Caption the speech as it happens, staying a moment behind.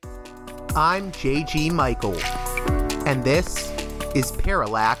I'm J.G. Michael, and this is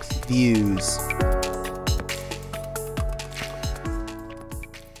Parallax Views.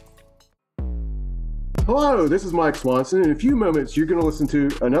 Hello, this is Mike Swanson. In a few moments, you're going to listen to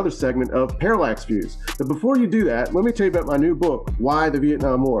another segment of Parallax Views. But before you do that, let me tell you about my new book, Why the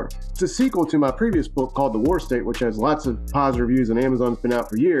Vietnam War. It's a sequel to my previous book called The War State, which has lots of positive reviews on Amazon. It's been out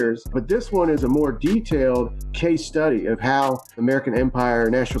for years. But this one is a more detailed case study of how American empire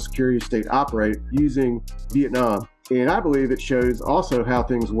and national security state operate using Vietnam. And I believe it shows also how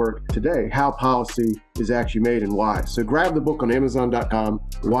things work today, how policy is actually made and why. So grab the book on Amazon.com,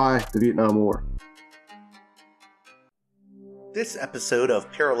 Why the Vietnam War. This episode of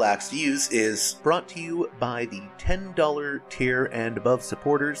Parallax Views is brought to you by the $10 tier and above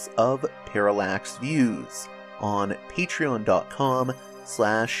supporters of Parallax Views on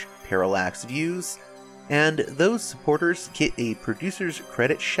patreon.com/Parallax Views, and those supporters get a producer's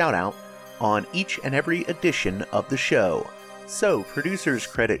credit shout-out on each and every edition of the show. So, producers'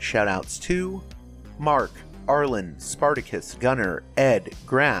 credit shout-outs to Mark, Arlen, Spartacus, Gunner, Ed,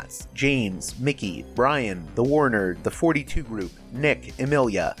 Gratz, James, Mickey, Brian, The War Nerd, The 42 Group, Nick,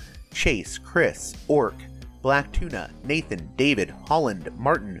 Emilia, Chase, Chris, Orc, Black Tuna, Nathan, David, Holland,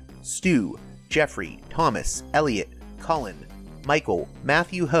 Martin, Stu, Jeffrey, Thomas, Elliot, Colin, Michael,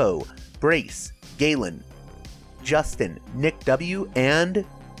 Matthew Ho, Brace, Galen, Justin, Nick W., and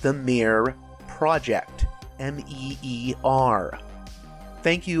The Mere Project, MEER.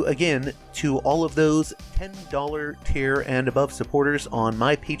 Thank you again to all of those $10 tier and above supporters on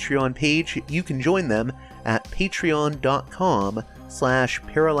my Patreon page. You can join them at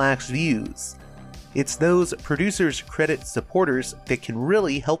patreon.com/parallaxviews. It's those producers credit supporters that can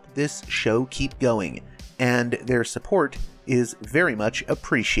really help this show keep going, and their support is very much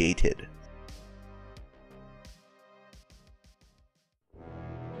appreciated.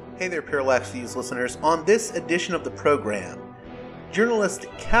 Hey there, Parallax Views listeners. On this edition of the program, journalist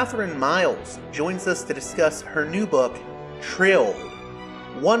Catherine Miles joins us to discuss her new book, Trilled: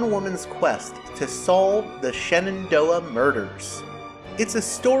 One Woman's Quest to Solve the Shenandoah Murders. It's a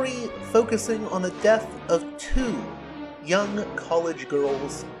story focusing on the death of two young college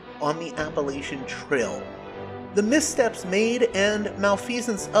girls on the Appalachian Trail, the missteps made and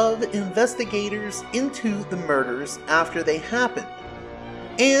malfeasance of investigators into the murders after they happened,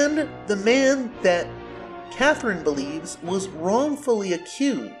 and the man that Catherine believes was wrongfully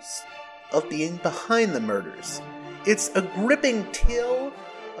accused of being behind the murders. It's a gripping tale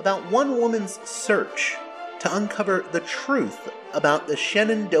about one woman's search to uncover the truth about the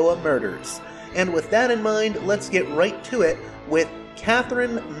Shenandoah murders. And with that in mind, let's get right to it with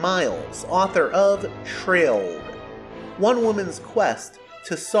Catherine Miles, author of Trailed: One Woman's Quest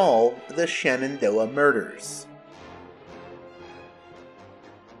to Solve the Shenandoah Murders.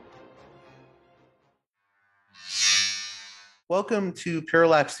 Welcome to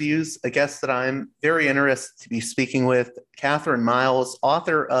Parallax Views, a guest that I'm very interested to be speaking with, Catherine Miles,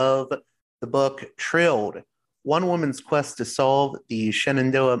 author of the book Trilled: One Woman's Quest to Solve the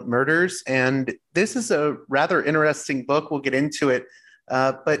Shenandoah Murders. And this is a rather interesting book. We'll get into it.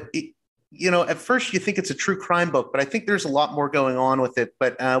 But at first you think it's a true crime book, but I think there's a lot more going on with it.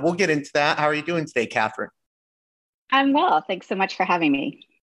 But we'll get into that. How are you doing today, Catherine? I'm well. Thanks so much for having me.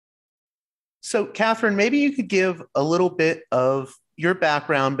 So, Catherine, maybe you could give a little bit of your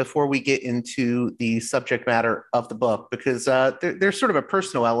background before we get into the subject matter of the book, because there's sort of a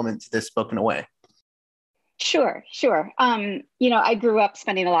personal element to this book in a way. Sure. I grew up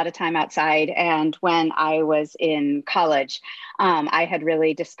spending a lot of time outside, and when I was in college, I had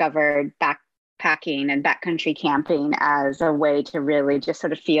really discovered backpacking and backcountry camping as a way to really just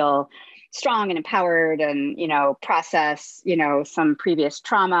sort of feel strong and empowered and, process, some previous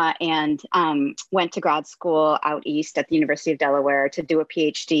trauma, and went to grad school out east at the University of Delaware to do a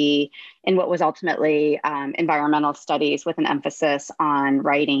PhD in what was ultimately environmental studies with an emphasis on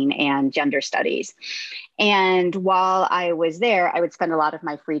writing and gender studies. And while I was there, I would spend a lot of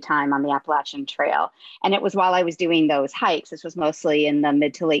my free time on the Appalachian Trail. And it was while I was doing those hikes, this was mostly in the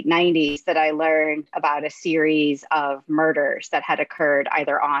mid to late 90s, that I learned about a series of murders that had occurred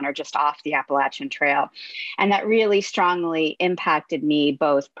either on or just off the Appalachian Trail. And that really strongly impacted me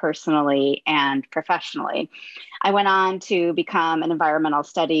both personally and professionally. I went on to become an environmental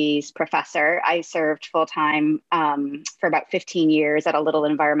studies professor. I served full-time for about 15 years at a little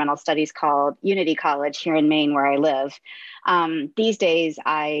environmental studies called Unity College here in Maine, where I live. These days,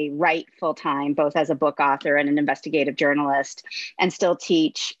 I write full-time, both as a book author and an investigative journalist, and still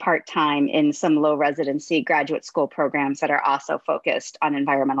teach part-time in some low residency graduate school programs that are also focused on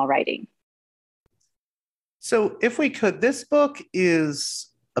environmental writing. So if we could, this book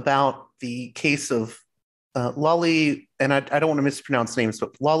is about the case of Lolly, and I don't want to mispronounce names,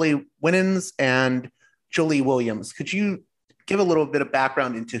 but Lolly Winans and Julie Williams. Could you give a little bit of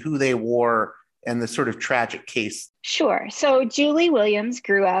background into who they were and the sort of tragic case? Sure. So Julie Williams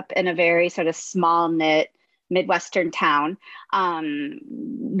grew up in a very sort of small knit Midwestern town,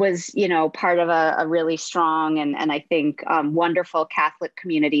 was, part of a really strong and I think wonderful Catholic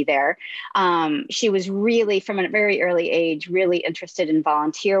community there. She was really, from a very early age, really interested in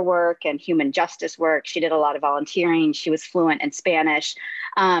volunteer work and human justice work. She did a lot of volunteering. She was fluent in Spanish.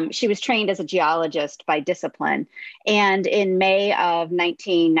 She was trained as a geologist by discipline. And in May of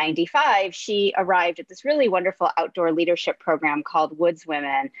 1995, she arrived at this really wonderful outdoor leadership program called Woods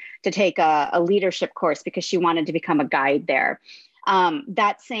Women to take a leadership course because she wanted to become a guide there.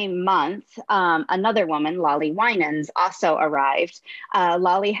 That same month, another woman, Lolly Winans, also arrived.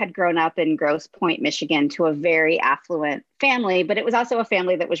 Lolly had grown up in Grosse Pointe, Michigan, to a very affluent family, but it was also a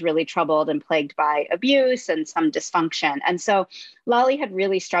family that was really troubled and plagued by abuse and some dysfunction. And so Lolly had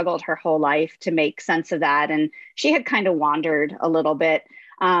really struggled her whole life to make sense of that. And she had kind of wandered a little bit.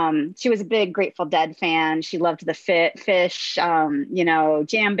 She was a big Grateful Dead fan. She loved the Fish,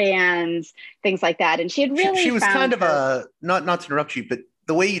 jam bands, things like that. And she had really she was kind of a, not to interrupt you, but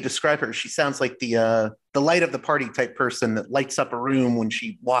the way you describe her, she sounds like the light of the party type person that lights up a room when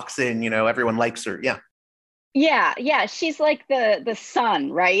she walks in. Everyone likes her. Yeah. Yeah. She's like the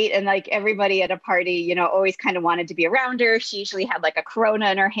sun, right? And like everybody at a party, always kind of wanted to be around her. She usually had like a Corona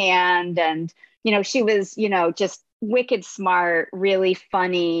in her hand, and she was, just wicked smart, really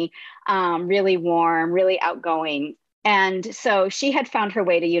funny, really warm, really outgoing. And so she had found her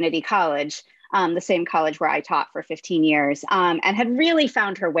way to Unity College, the same college where I taught for 15 years, and had really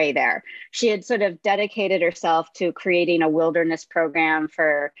found her way there. She had sort of dedicated herself to creating a wilderness program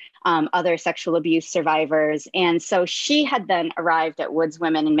for other sexual abuse survivors. And so she had then arrived at Woods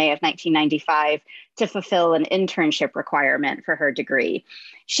Women in May of 1995 to fulfill an internship requirement for her degree.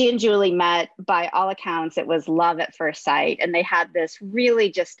 She and Julie met. By all accounts, it was love at first sight. And they had this really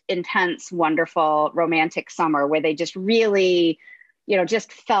just intense, wonderful, romantic summer where they just really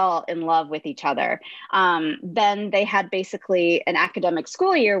just fell in love with each other. Then they had basically an academic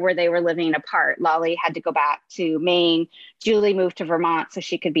school year where they were living apart. Lolly had to go back to Maine. Julie moved to Vermont so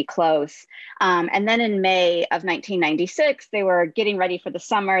she could be close. And then in May of 1996, they were getting ready for the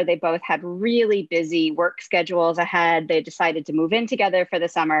summer. They both had really busy work schedules ahead. They decided to move in together for the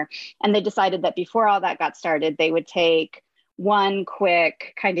summer. And they decided that before all that got started, they would take one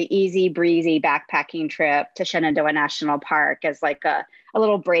quick kind of easy breezy backpacking trip to Shenandoah National Park as like a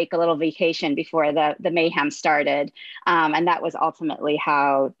little break, a little vacation before the mayhem started. And that was ultimately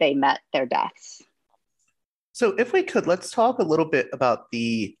how they met their deaths. So if we could, let's talk a little bit about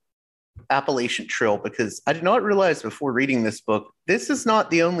the Appalachian Trail, because I did not realize before reading this book, this is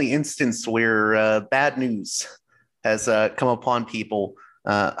not the only instance where bad news has come upon people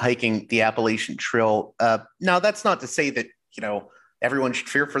hiking the Appalachian Trail. Now, that's not to say that everyone should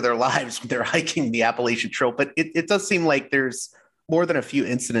fear for their lives when they're hiking the Appalachian Trail, but it does seem like there's more than a few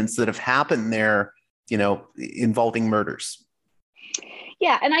incidents that have happened there, involving murders.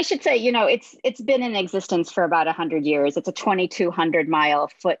 Yeah, and I should say, it's been in existence for about 100 years. It's a 2,200-mile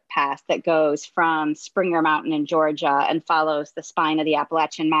footpath that goes from Springer Mountain in Georgia and follows the spine of the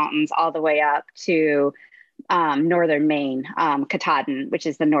Appalachian Mountains all the way up to northern Maine, Katahdin, which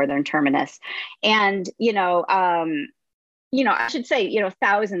is the northern terminus. And, I should say,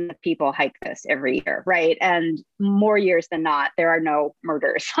 thousands of people hike this every year, right? And more years than not, there are no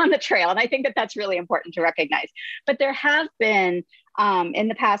murders on the trail. And I think that that's really important to recognize. But there have been, in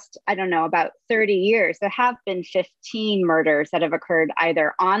the past, about 30 years, there have been 15 murders that have occurred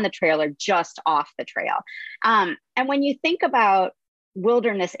either on the trail or just off the trail. And when you think about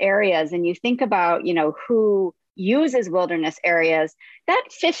wilderness areas and you think about, who uses wilderness areas, that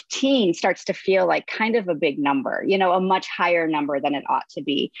 15 starts to feel like kind of a big number, a much higher number than it ought to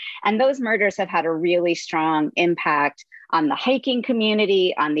be. And those murders have had a really strong impact on the hiking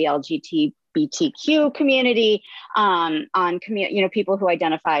community, on the LGBTQ community, on people who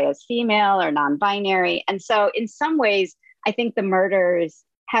identify as female or non-binary. And so in some ways, I think the murders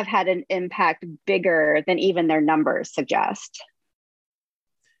have had an impact bigger than even their numbers suggest.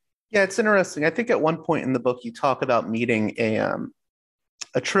 Yeah, it's interesting. I think at one point in the book, you talk about meeting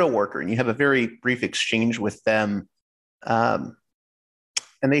a trail worker, and you have a very brief exchange with them. And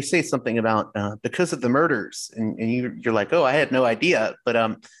they say something about because of the murders, and you're like, oh, I had no idea.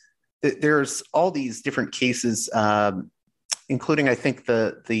 But there's all these different cases, including, I think,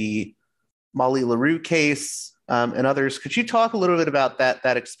 the Molly LaRue case and others. Could you talk a little bit about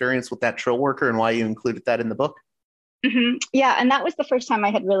that experience with that trail worker and why you included that in the book? Yeah, and that was the first time I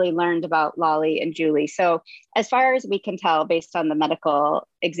had really learned about Lolly and Julie. So, as far as we can tell, based on the medical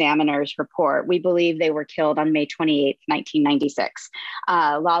examiner's report, we believe they were killed on May 28th, 1996.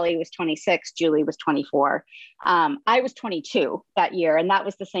 Lolly was 26, Julie was 24. I was 22 that year, and that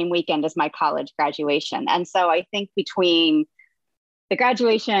was the same weekend as my college graduation. And so I think between the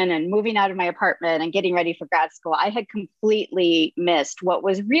graduation and moving out of my apartment and getting ready for grad school, I had completely missed what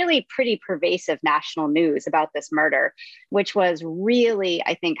was really pretty pervasive national news about this murder, which was really,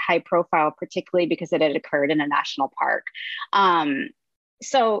 I think, high profile, particularly because it had occurred in a national park.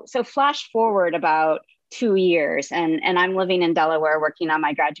 So flash forward about 2 years, and I'm living in Delaware working on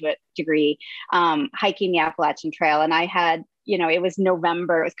my graduate degree, hiking the Appalachian Trail. And I had, it was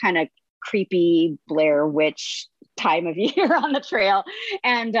November, it was kind of creepy Blair Witch time of year on the trail.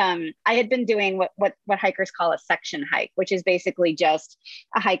 And I had been doing what hikers call a section hike, which is basically just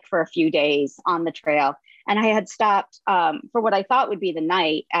a hike for a few days on the trail. And I had stopped for what I thought would be the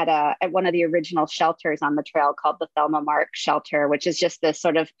night at one of the original shelters on the trail called the Thelma Mark Shelter, which is just this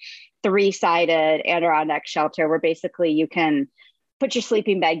sort of 3-sided Adirondack shelter where basically you can put your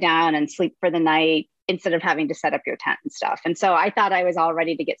sleeping bag down and sleep for the night instead of having to set up your tent and stuff. And so I thought I was all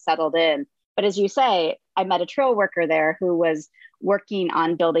ready to get settled in. But as you say, I met a trail worker there who was working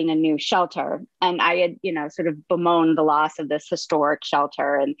on building a new shelter. And I had, sort of bemoaned the loss of this historic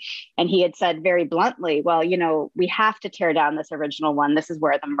shelter. And he had said very bluntly, well, we have to tear down this original one. This is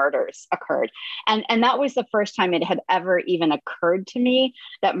where the murders occurred. And that was the first time it had ever even occurred to me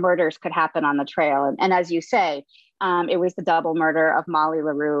that murders could happen on the trail. And as you say, it was the double murder of Molly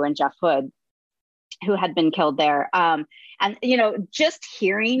LaRue and Jeff Hood, who had been killed there. And, just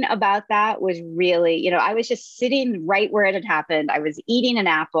hearing about that was really, I was just sitting right where it had happened. I was eating an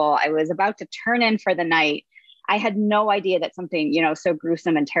apple. I was about to turn in for the night. I had no idea that something, so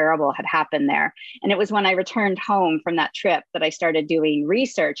gruesome and terrible had happened there. And it was when I returned home from that trip that I started doing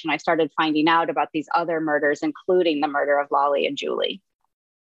research and I started finding out about these other murders, including the murder of Lolly and Julie.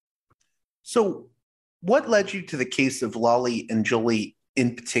 So what led you to the case of Lolly and Julie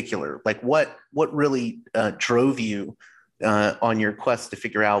in particular? Like what really drove you on your quest to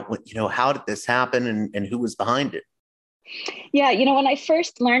figure out how did this happen and who was behind it? Yeah, when I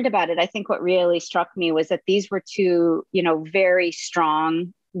first learned about it, I think what really struck me was that these were two, very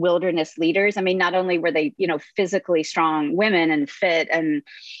strong wilderness leaders. I mean, not only were they, physically strong women and fit and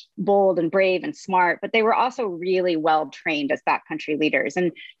bold and brave and smart, but they were also really well trained as backcountry leaders.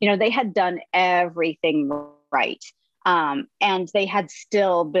 And, they had done everything right. And they had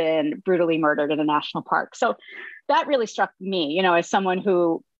still been brutally murdered in a national park. So that really struck me, as someone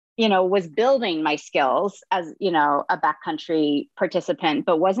who, was building my skills as, a backcountry participant,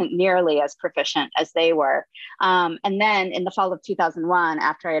 but wasn't nearly as proficient as they were. And then in the fall of 2001,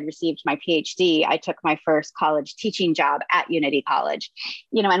 after I had received my PhD, I took my first college teaching job at Unity College,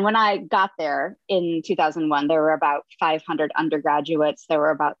 and when I got there in 2001, there were about 500 undergraduates. There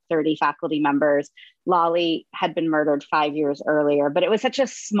were about 30 faculty members. Lolly had been murdered 5 years earlier, but it was such a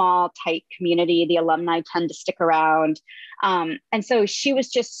small, tight community. The alumni tend to stick around. And so she was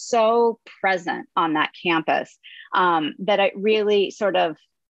just so present on that campus that it really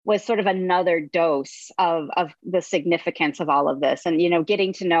was another dose of the significance of all of this. And,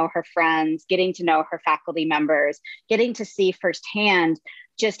 getting to know her friends, getting to know her faculty members, getting to see firsthand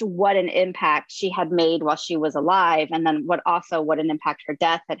just what an impact she had made while she was alive. And then what an impact her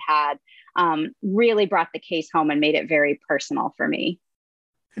death had really brought the case home and made it very personal for me.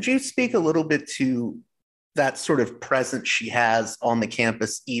 Could you speak a little bit to that sort of presence she has on the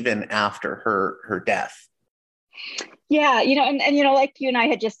campus even after her death? Yeah, and like you and I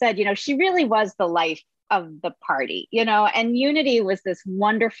had just said, she really was the life of the party, and Unity was this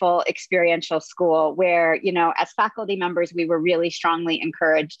wonderful experiential school where, as faculty members, we were really strongly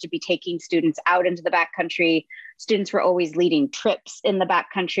encouraged to be taking students out into the backcountry. Students were always leading trips in the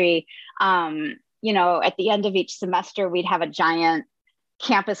backcountry. At the end of each semester, we'd have a giant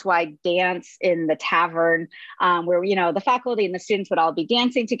campus-wide dance in the tavern where, the faculty and the students would all be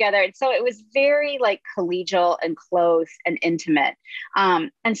dancing together. And so it was very collegial and close and intimate.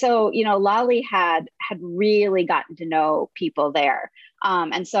 And so, Lolly had really gotten to know people there.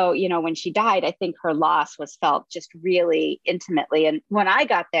 And so, when she died, I think her loss was felt just really intimately. And when I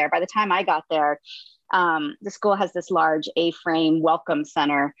got there, by the time I got there, the school has this large A-frame welcome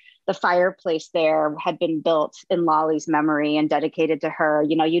center. The fireplace there had been built in Lolly's memory and dedicated to her.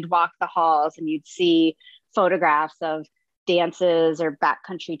 You'd walk the halls and you'd see photographs of dances or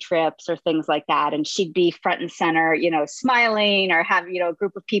backcountry trips or things like that. And she'd be front and center, smiling or have, a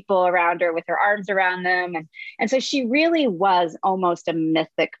group of people around her with her arms around them. And so she really was almost a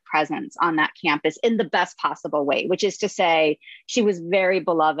mythic presence on that campus in the best possible way, which is to say she was very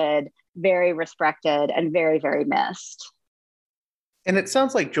beloved, very respected, and very, very missed. And it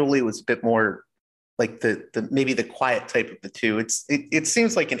sounds like Julie was a bit more like the maybe the quiet type of the two. It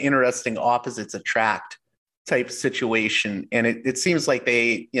seems like an interesting opposites attract type situation. And it seems like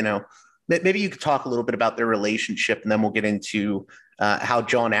they, maybe you could talk a little bit about their relationship, and then we'll get into how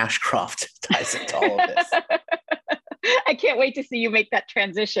John Ashcroft ties into all of this. I can't wait to see you make that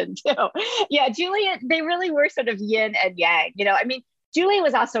transition too. Yeah, Julie, they really were sort of yin and yang. Julie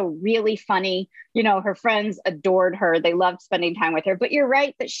was also really funny. Her friends adored her. They loved spending time with her. But you're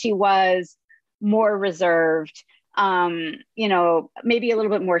right that she was more reserved, maybe a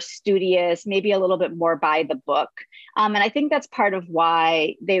little bit more studious, maybe a little bit more by the book. And I think that's part of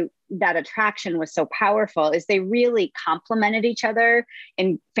why that attraction was so powerful, is they really complemented each other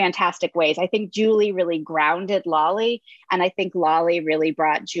in fantastic ways. I think Julie really grounded Lolly, and I think Lolly really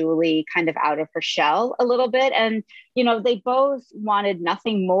brought Julie kind of out of her shell a little bit. And, they both wanted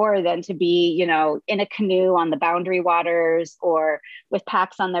nothing more than to be, in a canoe on the Boundary Waters or with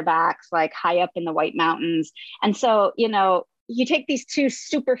packs on their backs, like high up in the White Mountains. And so, you take these two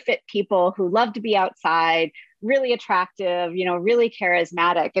super fit people who love to be outside, really attractive, really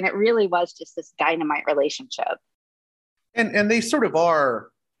charismatic. And it really was just this dynamite relationship. And they sort of are,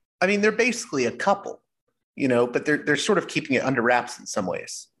 they're basically a couple, but they're sort of keeping it under wraps in some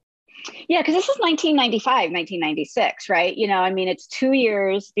ways. Yeah, because this is 1995, 1996, right? It's 2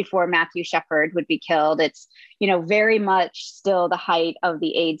 years before Matthew Shepard would be killed. It's, very much still the height of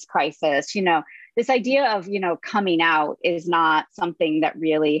the AIDS crisis. This idea of, coming out is not something that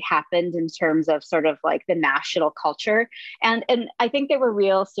really happened in terms of sort of like the national culture. And I think there were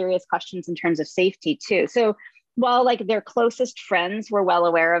real serious questions in terms of safety too. So while like their closest friends were well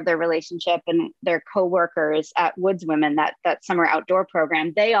aware of their relationship, and their coworkers at Woods Women, that summer outdoor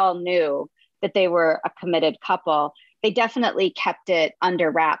program, they all knew that they were a committed couple. They definitely kept it under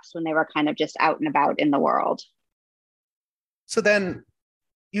wraps when they were kind of just out and about in the world. So then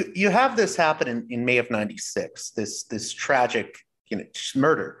you have this happen in May of 96, this tragic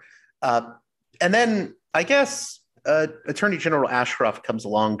murder. And then I guess Attorney General Ashcroft comes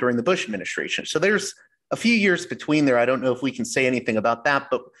along during the Bush administration. So there's a few years between there. I don't know if we can say anything about that,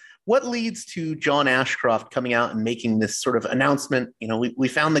 but what leads to John Ashcroft coming out and making this sort of announcement? We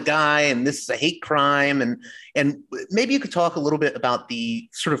found the guy, and this is a hate crime. And maybe you could talk a little bit about the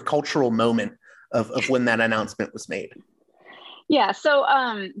sort of cultural moment of when that announcement was made. Yeah. So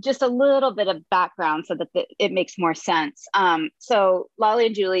just a little bit of background so that it makes more sense. So Lolly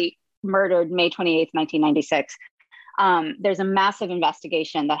and Julie murdered May 28th, 1996. There's a massive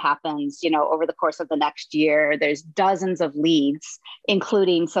investigation that happens, over the course of the next year. There's dozens of leads,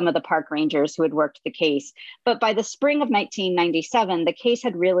 including some of the park rangers who had worked the case. But by the spring of 1997, the case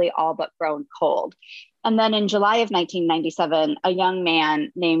had really all but grown cold. And then in July of 1997, a young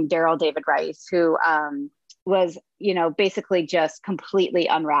man named Daryl David Rice, who was, basically just completely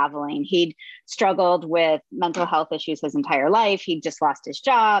unraveling. He'd struggled with mental health issues his entire life. He'd just lost his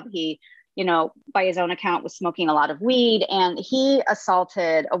job. He, by his own account, was smoking a lot of weed. And he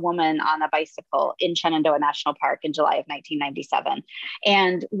assaulted a woman on a bicycle in Shenandoah National Park in July of 1997.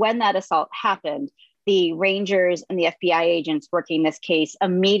 And when that assault happened, the Rangers and the FBI agents working this case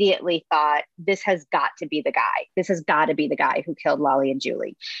immediately thought, this has got to be the guy. This has got to be the guy who killed Lolly and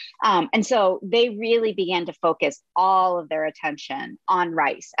Julie. And so they really began to focus all of their attention on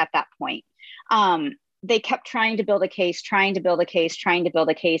Rice at that point. They kept trying to build a case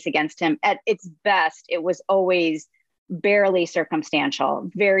against him. At its best, it was always barely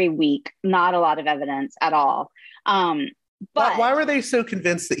circumstantial, very weak, not a lot of evidence at all. But why were they so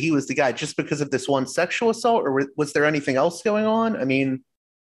convinced that he was the guy? Just because of this one sexual assault, or was there anything else going on?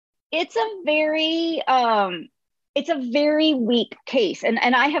 It's a very weak case. And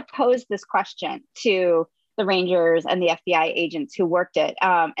I have posed this question to the Rangers and the FBI agents who worked it.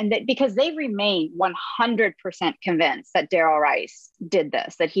 And that because they remain 100% convinced that Daryl Rice did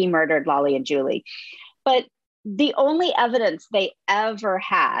this, that he murdered Lolly and Julie. But the only evidence they ever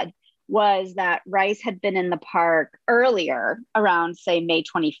had was that Rice had been in the park earlier around, say, May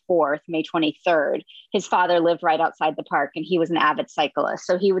 24th, May 23rd. His father lived right outside the park, and he was an avid cyclist.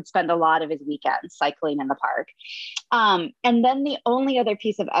 So he would spend a lot of his weekends cycling in the park. And then the only other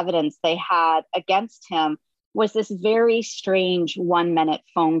piece of evidence they had against him was this very strange 1-minute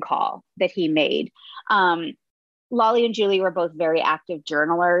phone call that he made. Lolly and Julie were both very active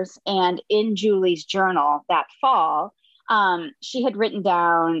journalers. And in Julie's journal that fall, she had written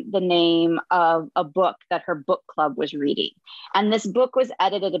down the name of a book that her book club was reading. And this book was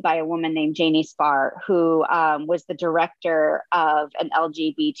edited by a woman named Janie Spar, who was the director of an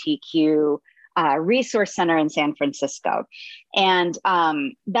LGBTQ resource center in San Francisco. And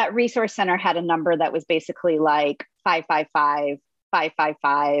that resource center had a number that was basically like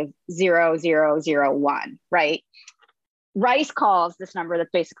 555-555-0001, right? Rice calls this number that's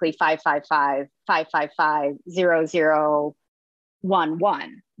basically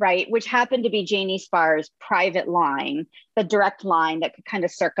 555-555-0011, right? Which happened to be Janie Spar's private line, the direct line that could kind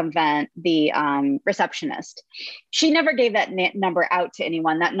of circumvent the receptionist. She never gave that number out to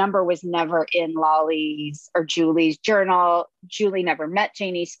anyone. That number was never in Lolly's or Julie's journal. Julie never met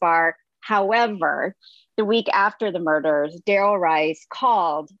Janie Spar. However, the week after the murders, Daryl Rice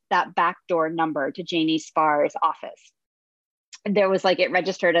called that backdoor number to Janie Spar's office. There was like, it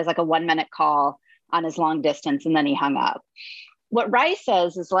registered as like a 1-minute call on his long distance, and then he hung up. What Rice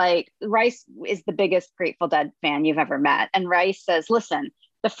says is like, Rice is the biggest Grateful Dead fan you've ever met. And Rice says, listen,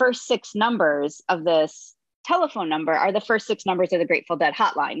 the first 6 numbers of this telephone number are the first 6 numbers of the Grateful Dead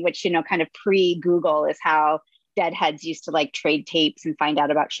hotline, which, you know, kind of pre-Google is how Deadheads used to like trade tapes and find out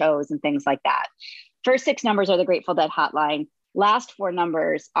about shows and things like that. First 6 numbers are the Grateful Dead hotline. Last 4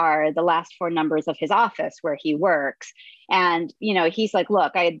 numbers are the last 4 numbers of his office where he works. And, you know, he's like,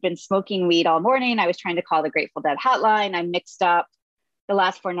 look, I had been smoking weed all morning. I was trying to call the Grateful Dead hotline. I mixed up the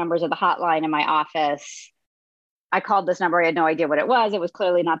last 4 numbers of the hotline in my office. I called this number. I had no idea what it was. It was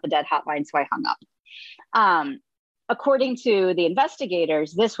clearly not the Dead hotline, so I hung up. According to the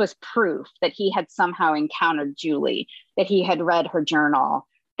investigators, this was proof that he had somehow encountered Julie, that he had read her journal,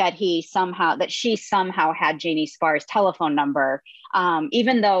 that she somehow had Janie Spar's telephone number,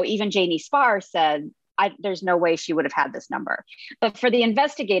 even though even Janie Spar said, there's no way she would have had this number. But for the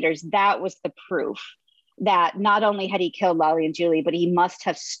investigators, that was the proof that not only had he killed Lolly and Julie, but he must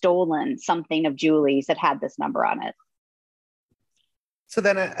have stolen something of Julie's that had this number on it. So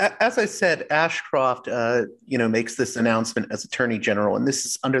then, as I said, Ashcroft, makes this announcement as Attorney General, and this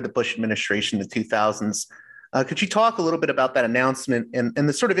is under the Bush administration in the 2000s. Could you talk a little bit about that announcement and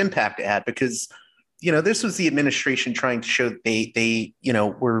the sort of impact it had? Because, you know, this was the administration trying to show that they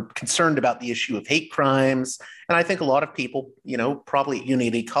were concerned about the issue of hate crimes. And I think a lot of people, you know, probably at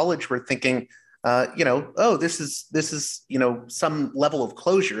Unity College were thinking, this is, you know, some level of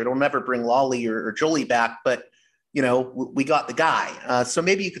closure. It'll never bring Lolly or Julie back, but, you know, we got the guy. So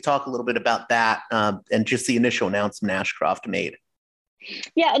maybe you could talk a little bit about that and just the initial announcement Ashcroft made.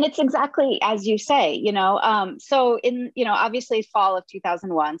 Yeah, and it's exactly as you say, you know, so in, you know, obviously fall of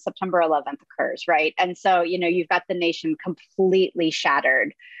 2001, September 11th occurs, right? And so, you know, you've got the nation completely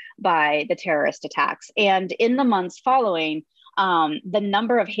shattered by the terrorist attacks. And in the months following, the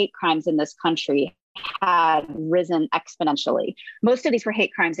number of hate crimes in this country had risen exponentially. Most of these were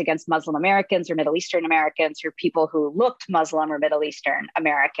hate crimes against Muslim Americans or Middle Eastern Americans or people who looked Muslim or Middle Eastern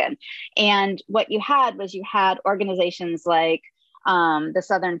American. And what you had organizations like the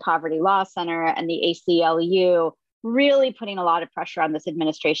Southern Poverty Law Center and the ACLU really putting a lot of pressure on this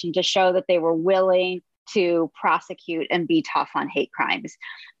administration to show that they were willing to prosecute and be tough on hate crimes.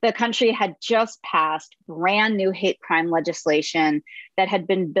 The country had just passed brand new hate crime legislation that had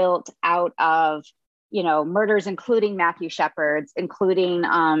been built out of, you know, murders, including Matthew Shepard's, including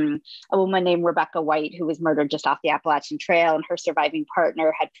a woman named Rebecca White, who was murdered just off the Appalachian Trail, and her surviving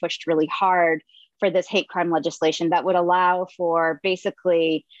partner had pushed really hard for this hate crime legislation that would allow for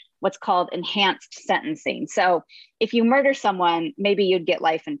basically what's called enhanced sentencing. So if you murder someone, maybe you'd get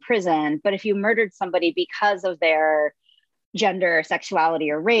life in prison, but if you murdered somebody because of their gender, sexuality,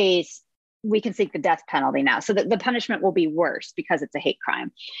 or race, we can seek the death penalty now. So the punishment will be worse because it's a hate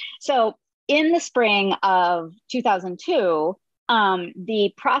crime. So in the spring of 2002,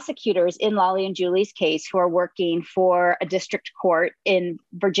 the prosecutors in Lolly and Julie's case, who are working for a district court in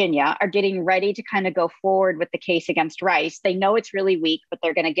Virginia, are getting ready to kind of go forward with the case against Rice. They know it's really weak, but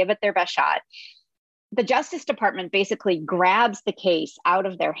they're going to give it their best shot. The Justice Department basically grabs the case out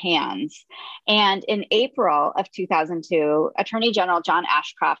of their hands. And in April of 2002, Attorney General John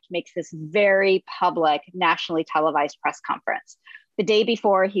Ashcroft makes this very public, nationally televised press conference. The day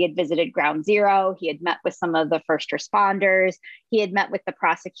before, he had visited Ground Zero. He had met with some of the first responders. He had met with the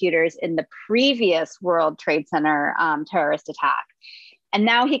prosecutors in the previous World Trade Center terrorist attack. And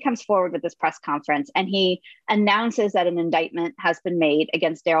now he comes forward with this press conference and he announces that an indictment has been made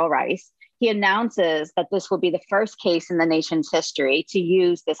against Daryl Rice. He announces that this will be the first case in the nation's history to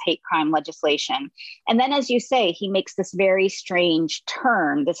use this hate crime legislation. And then, as you say, he makes this very strange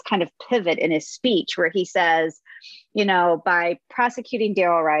turn, this kind of pivot in his speech where he says, you know, by prosecuting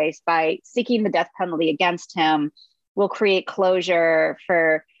Daryl Rice, by seeking the death penalty against him, We'll create closure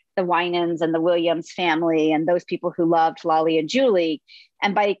for the Winans and the Williams family and those people who loved Lolly and Julie.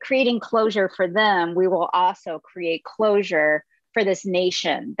 And by creating closure for them, we will also create closure for this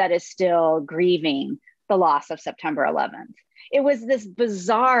nation that is still grieving the loss of September 11th. It was this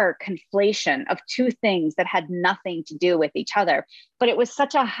bizarre conflation of two things that had nothing to do with each other. But it was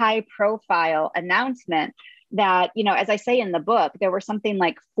such a high profile announcement that, you know, as I say in the book, there were something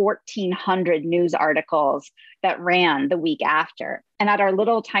like 1,400 news articles that ran the week after. And at our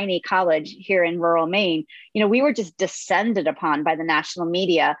little tiny college here in rural Maine, you know, we were just descended upon by the national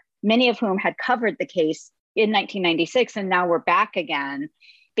media, many of whom had covered the case in 1996. And now we're back again,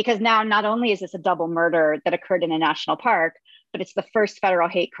 because now not only is this a double murder that occurred in a national park, but it's the first federal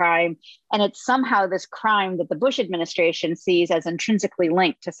hate crime. And it's somehow this crime that the Bush administration sees as intrinsically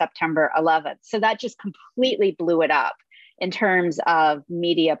linked to September 11th. So that just completely blew it up in terms of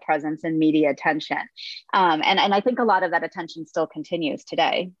media presence and media attention. And I think a lot of that attention still continues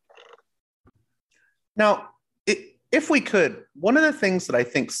today. Now, if we could, one of the things that I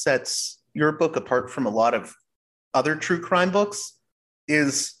think sets your book apart from a lot of other true crime books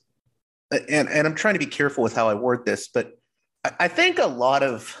is, and I'm trying to be careful with how I word this, but I think a lot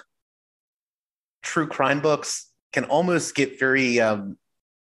of true crime books can almost get very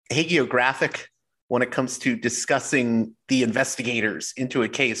hagiographic when it comes to discussing the investigators into a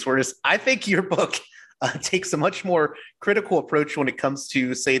case, whereas I think your book takes a much more critical approach when it comes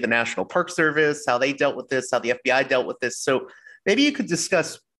to, say, the National Park Service, how they dealt with this, how the FBI dealt with this. So maybe you could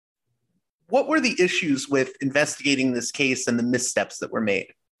discuss what were the issues with investigating this case and the missteps that were made?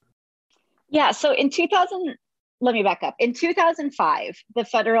 Yeah, so let me back up. In 2005, the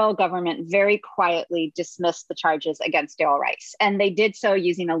federal government very quietly dismissed the charges against Darrell Rice. And they did so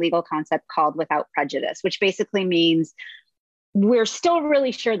using a legal concept called without prejudice, which basically means we're still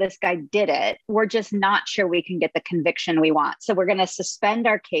really sure this guy did it. We're just not sure we can get the conviction we want. So we're going to suspend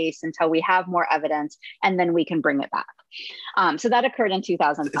our case until we have more evidence, and then we can bring it back. So that occurred in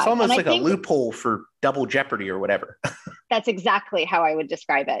 2005. It's almost like a loophole for double jeopardy or whatever. That's exactly how I would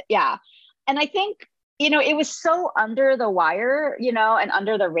describe it. Yeah. And I think, you know, it was so under the wire, you know, and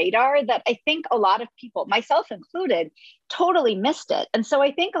under the radar that I think a lot of people, myself included, totally missed it. And so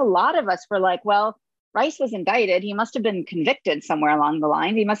I think a lot of us were like, well, Rice was indicted. He must have been convicted somewhere along the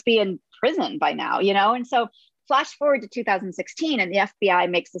line. He must be in prison by now, you know? And so flash forward to 2016, and the FBI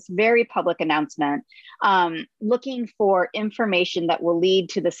makes this very public announcement looking for information that will lead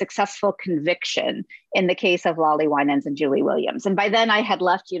to the successful conviction in the case of Lolly Winans and Julie Williams. And by then I had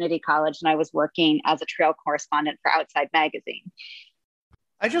left Unity College and I was working as a trail correspondent for Outside Magazine.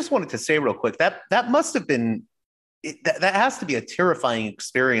 I just wanted to say real quick, that must have been, that has to be a terrifying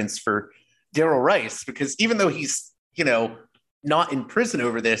experience for Darrell Rice, because even though he's, you know, not in prison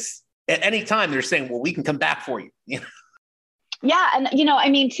over this, at any time they're saying, well, we can come back for you. Yeah. And, you know, I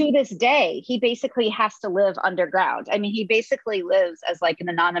mean, to this day, he basically has to live underground. I mean, he basically lives as like an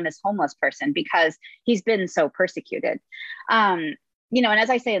anonymous homeless person because he's been so persecuted. You know, and as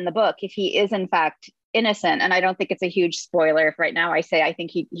I say in the book, if he is in fact innocent, and I don't think it's a huge spoiler if right now I say I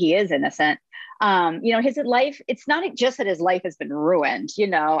think he is innocent, you know, his life, it's not just that his life has been ruined, you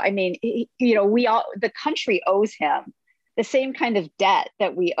know, I mean, you know, the country owes him the same kind of debt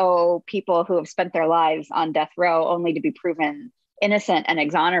that we owe people who have spent their lives on death row only to be proven innocent and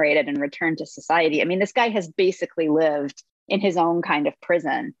exonerated and returned to society. I mean, this guy has basically lived in his own kind of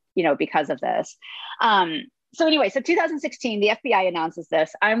prison, you know, because of this. So anyway, so 2016, the FBI announces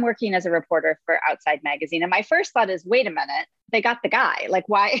this. I'm working as a reporter for Outside Magazine. And my first thought is, wait a minute, they got the guy. Like,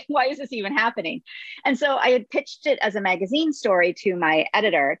 why is this even happening? And so I had pitched it as a magazine story to my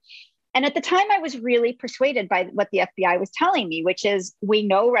editor. And at the time, I was really persuaded by what the FBI was telling me, which is, we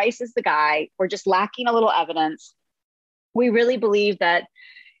know Rice is the guy. We're just lacking a little evidence. We really believe that,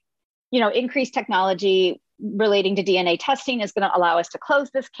 you know, increased technology relating to DNA testing is going to allow us to close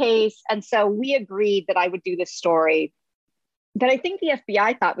this case. And so we agreed that I would do this story that I think the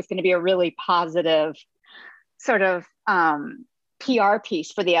FBI thought was going to be a really positive sort of PR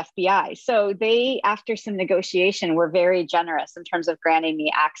piece for the FBI. So they, after some negotiation, were very generous in terms of granting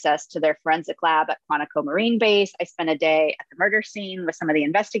me access to their forensic lab at Quantico Marine Base. I spent a day at the murder scene with some of the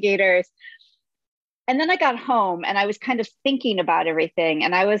investigators. And then I got home and I was kind of thinking about everything.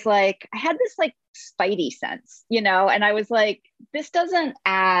 And I was like, I had this like spidey sense, you know, and I was like, this doesn't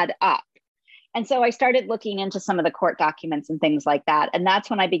add up. And so I started looking into some of the court documents and things like that. And that's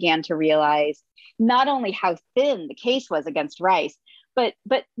when I began to realize not only how thin the case was against Rice, but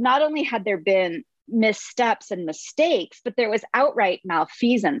not only had there been missteps and mistakes, but there was outright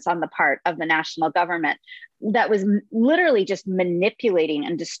malfeasance on the part of the national government that was literally just manipulating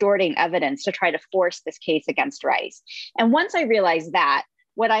and distorting evidence to try to force this case against Rice. And once I realized that,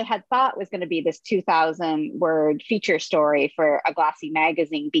 what I had thought was going to be this 2,000 word feature story for a glossy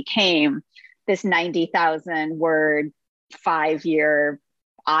magazine became this 90,000 word 5-year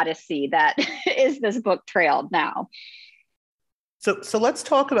odyssey that is this book Trailed now. So let's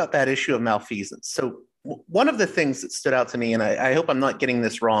talk about that issue of malfeasance. So one of the things that stood out to me, and I hope I'm not getting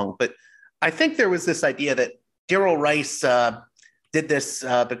this wrong, but I think there was this idea that Darrell Rice did this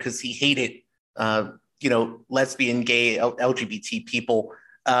because he hated, lesbian, gay, LGBT people.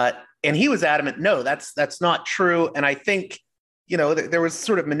 And he was adamant, no, that's not true. And I think, there was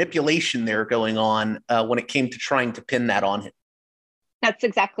sort of manipulation there going on when it came to trying to pin that on him. That's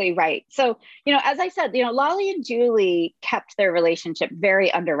exactly right. So, as I said, Lolly and Julie kept their relationship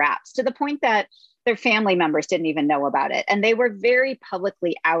very under wraps to the point that their family members didn't even know about it. And they were very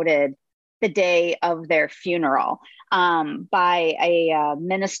publicly outed the day of their funeral by a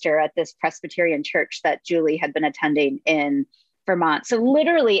minister at this Presbyterian church that Julie had been attending in Vermont. So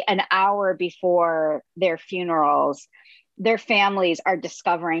literally an hour before their funerals, their families are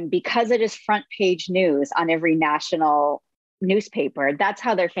discovering, because it is front page news on every national newspaper, that's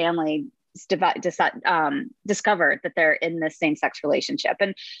how their family discovered that they're in this same-sex relationship.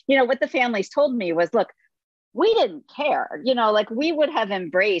 And, what the families told me was, look, we didn't care, we would have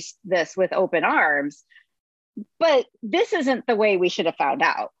embraced this with open arms, but this isn't the way we should have found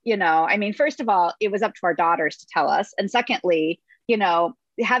out. First of all, it was up to our daughters to tell us. And secondly,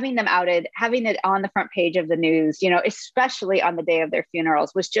 having them outed, having it on the front page of the news, especially on the day of their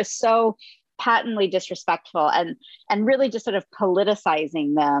funerals, was just so patently disrespectful and really just sort of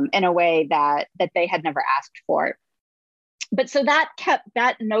politicizing them in a way that they had never asked for. But so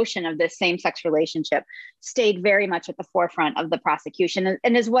that notion of this same-sex relationship stayed very much at the forefront of the prosecution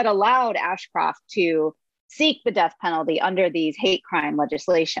and is what allowed Ashcroft to seek the death penalty under these hate crime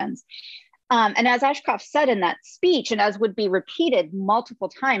legislations. And as Ashcroft said in that speech, and as would be repeated multiple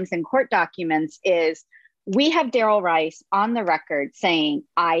times in court documents, is we have Darrell Rice on the record saying,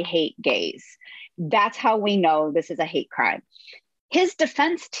 "I hate gays." That's how we know this is a hate crime. His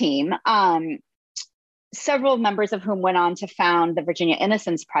defense team, several members of whom went on to found the Virginia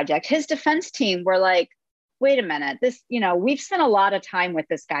Innocence Project, his defense team were like, wait a minute, this, we've spent a lot of time with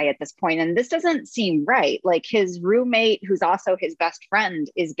this guy at this point, and this doesn't seem right. Like, his roommate, who's also his best friend,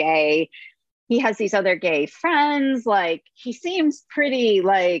 is gay. He has these other gay friends. Like, he seems pretty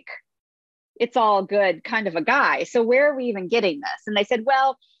like it's all good kind of a guy. So where are we even getting this? And they said,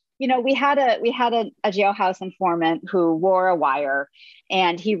 well, we had a jailhouse informant who wore a wire,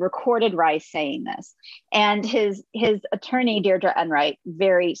 and he recorded Rice saying this. And his attorney, Deirdre Enright,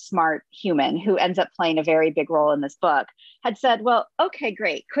 very smart human who ends up playing a very big role in this book, had said, well, okay,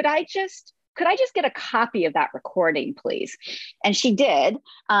 great. Could I just get a copy of that recording, please? And she did.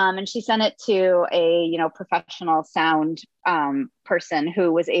 And she sent it to a, professional sound person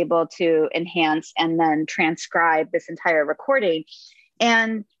who was able to enhance and then transcribe this entire recording.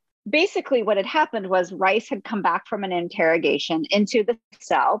 And basically what had happened was Rice had come back from an interrogation into the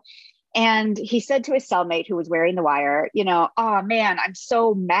cell. And he said to his cellmate who was wearing the wire, oh man, I'm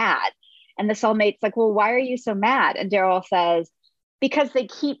so mad. And the cellmate's like, well, why are you so mad? And Darrell says, because they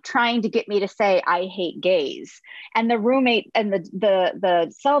keep trying to get me to say I hate gays. And the roommate and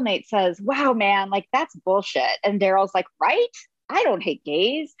the cellmate says, wow, man, like, that's bullshit. And Darrell's like, right? I don't hate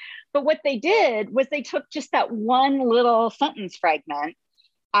gays. But what they did was they took just that one little sentence fragment,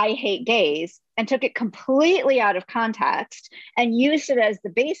 I hate gays, and took it completely out of context and used it as the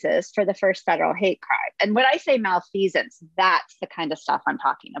basis for the first federal hate crime. And when I say malfeasance, that's the kind of stuff I'm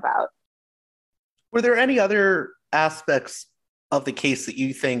talking about. Were there any other aspects of the case that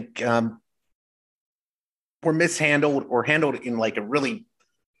you think were mishandled or handled in like a really,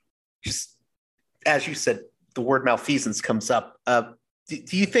 just as you said, the word malfeasance comes up.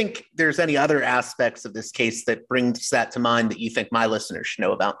 Do you think there's any other aspects of this case that brings that to mind that you think my listeners should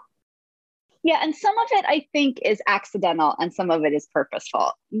know about? Yeah, and some of it I think is accidental and some of it is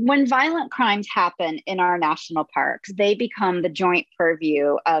purposeful. When violent crimes happen in our national parks, they become the joint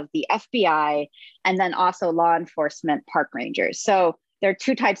purview of the FBI and then also law enforcement park rangers. So there are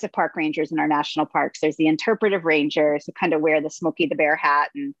two types of park rangers in our national parks. There's the interpretive rangers who kind of wear the Smokey the Bear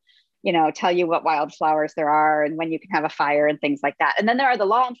hat and tell you what wildflowers there are and when you can have a fire and things like that. And then there are the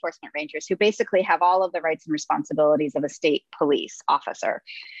law enforcement rangers who basically have all of the rights and responsibilities of a state police officer.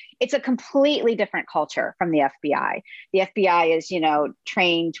 It's a completely different culture from the FBI. The FBI is,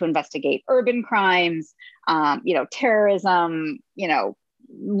 trained to investigate urban crimes, terrorism,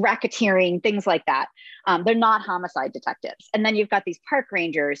 racketeering, things like that. They're not homicide detectives. And then you've got these park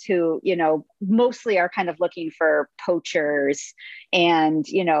rangers who, mostly are kind of looking for poachers and,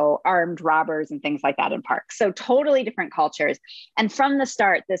 armed robbers and things like that in parks. So totally different cultures. And from the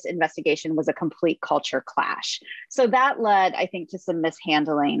start, this investigation was a complete culture clash. So that led, I think, to some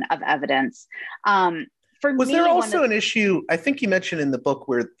mishandling of evidence. Was there also an issue, I think you mentioned in the book,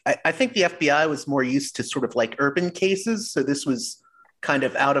 where I think the FBI was more used to sort of like urban cases. So this was kind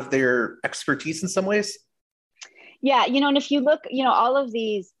of out of their expertise in some ways? Yeah, and if you look, all of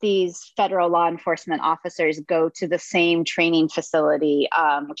these federal law enforcement officers go to the same training facility,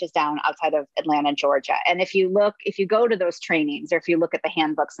 which is down outside of Atlanta, Georgia. And if you go to those trainings, or if you look at the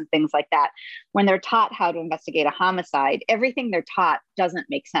handbooks and things like that, when they're taught how to investigate a homicide, everything they're taught doesn't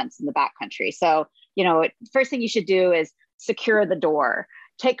make sense in the backcountry. So, first thing you should do is secure the door,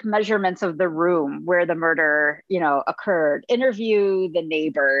 take measurements of the room where the murder, occurred, interview the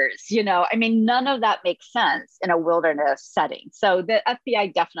neighbors, none of that makes sense in a wilderness setting. So the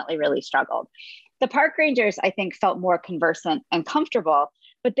FBI definitely really struggled. The park rangers, I think, felt more conversant and comfortable,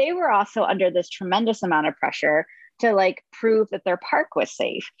 but they were also under this tremendous amount of pressure to prove that their park was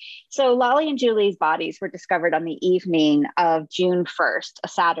safe. So Lolly and Julie's bodies were discovered on the evening of June 1st, a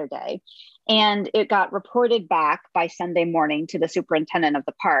Saturday. And it got reported back by Sunday morning to the superintendent of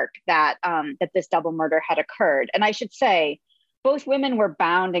the park that this double murder had occurred. And I should say, both women were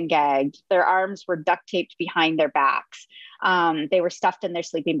bound and gagged. Their arms were duct taped behind their backs. They were stuffed in their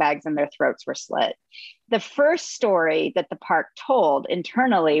sleeping bags and their throats were slit. The first story that the park told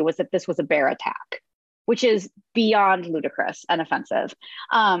internally was that this was a bear attack, which is beyond ludicrous and offensive.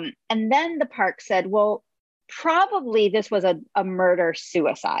 And then the park said, well, probably this was a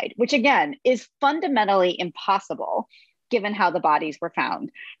murder-suicide, which again is fundamentally impossible given how the bodies were found.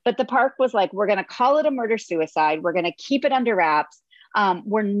 But the park was like, we're going to call it a murder-suicide. We're going to keep it under wraps.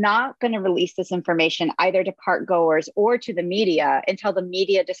 We're not going to release this information either to park goers or to the media until the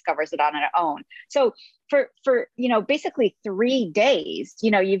media discovers it on its own. So for basically 3 days,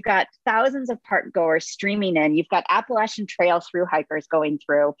 you've got thousands of park goers streaming in. You've got Appalachian Trail through hikers going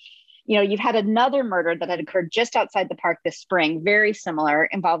through. You've had another murder that had occurred just outside the park this spring, very similar,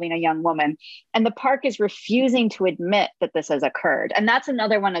 involving a young woman. And the park is refusing to admit that this has occurred. And that's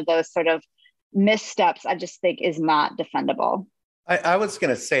another one of those sort of missteps I just think is not defendable. I was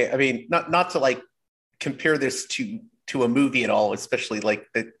going to say, not to compare this to a movie at all, especially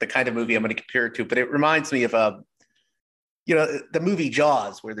the kind of movie I'm going to compare it to, but it reminds me of the movie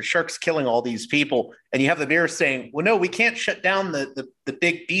Jaws, where the shark's killing all these people, and you have the bear saying, well, no, we can't shut down the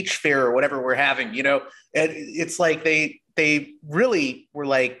big beach fair or whatever we're having, and it's like they really were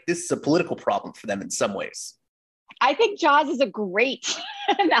like, this is a political problem for them in some ways. I think Jaws is a great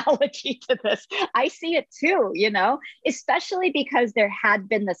analogy to this. I see it too, especially because there had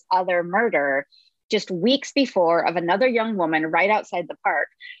been this other murder just weeks before of another young woman right outside the park.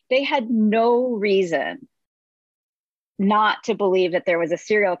 They had no reason not to believe that there was a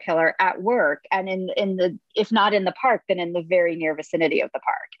serial killer at work, and in the, if not in the park, then in the very near vicinity of the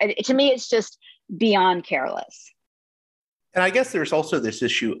park. And to me, it's just beyond careless. And I guess there's also this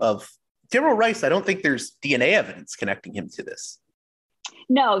issue of Darrell Rice. I don't think there's DNA evidence connecting him to this.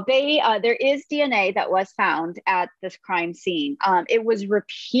 No, there is DNA that was found at this crime scene. It was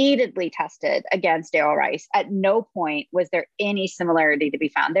repeatedly tested against Darrell Rice. At no point was there any similarity to be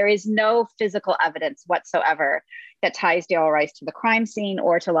found. There is no physical evidence whatsoever that ties Darrell Rice to the crime scene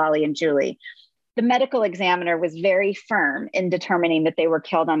or to Lolly and Julie. The medical examiner was very firm in determining that they were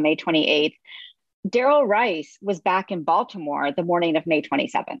killed on May 28th. Darrell Rice was back in Baltimore the morning of May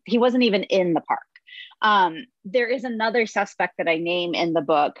 27th. He wasn't even in the park. There is another suspect that I name in the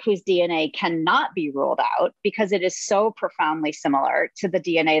book whose DNA cannot be ruled out because it is so profoundly similar to the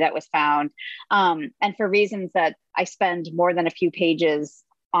DNA that was found. And for reasons that I spend more than a few pages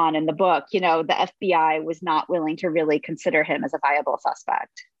on in the book, the FBI was not willing to really consider him as a viable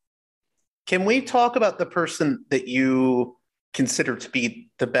suspect. Can we talk about the person that you consider to be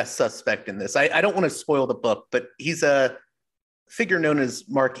the best suspect in this? I don't want to spoil the book, but he's a figure known as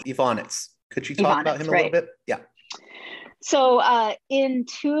Mark Ivanitz. Could you talk about him a little bit? Yeah. So in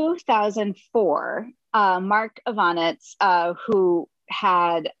 2004, Mark Ivanitz, who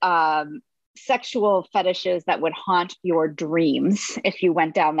had sexual fetishes that would haunt your dreams if you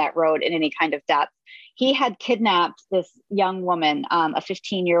went down that road in any kind of depth, he had kidnapped this young woman, a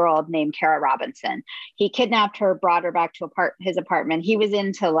 15-year-old named Kara Robinson. He kidnapped her, brought her back to his apartment. He was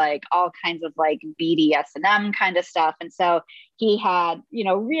into all kinds of BDSM kind of stuff. And so he had,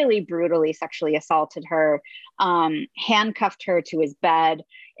 really brutally sexually assaulted her, handcuffed her to his bed.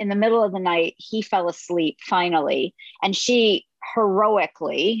 In the middle of the night, he fell asleep finally. And she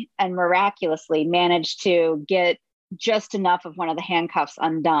heroically and miraculously managed to get just enough of one of the handcuffs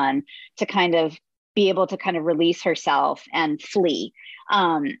undone to kind of be able to kind of release herself and flee.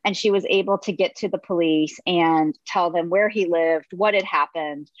 And she was able to get to the police and tell them where he lived, what had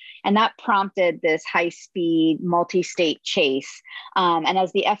happened. And that prompted this high-speed, multi-state chase. And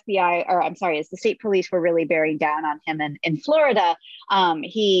as the as the state police were really bearing down on him in Florida,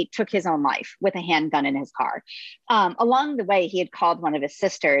 he took his own life with a handgun in his car. Along the way, he had called one of his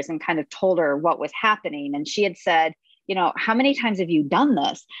sisters and kind of told her what was happening. And she had said, how many times have you done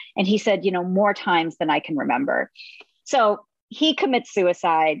this? And he said, more times than I can remember. So he commits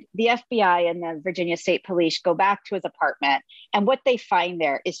suicide. The FBI and the Virginia State Police go back to his apartment. And what they find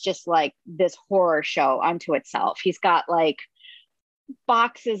there is just like this horror show unto itself. He's got like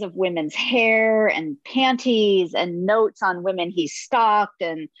boxes of women's hair and panties and notes on women he's stalked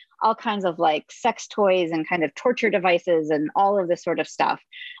and all kinds of like sex toys and kind of torture devices and all of this sort of stuff.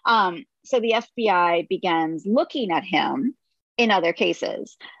 So the FBI begins looking at him in other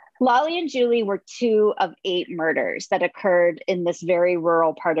cases. Lolly and Julie were 2 of 8 murders that occurred in this very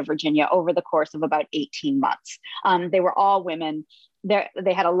rural part of Virginia over the course of about 18 months. They were all women.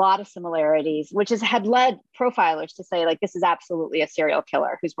 They had a lot of similarities, which had led profilers to say, like, this is absolutely a serial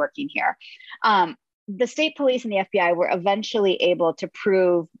killer who's working here. The state police and the FBI were eventually able to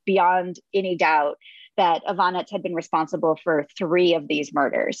prove beyond any doubt that Ivanitz had been responsible for 3 of these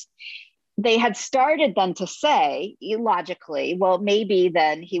murders. They had started then to say, logically, well, maybe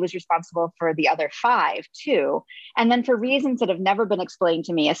then he was responsible for the other 5 too. And then for reasons that have never been explained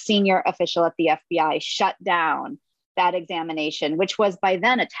to me, a senior official at the FBI shut down that examination, which was by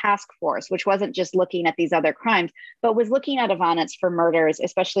then a task force, which wasn't just looking at these other crimes, but was looking at Ivanitz for murders,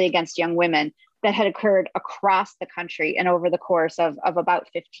 especially against young women, that had occurred across the country and over the course of about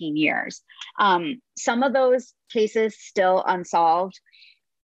 15 years. Some of those cases still unsolved.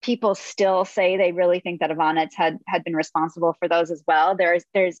 People still say they really think that Ivanitz had been responsible for those as well.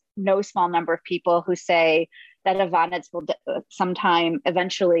 There's no small number of people who say that Ivanitz will sometime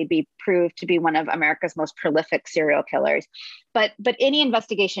eventually be proved to be one of America's most prolific serial killers. But any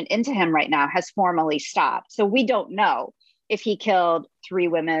investigation into him right now has formally stopped. So we don't know if he killed 3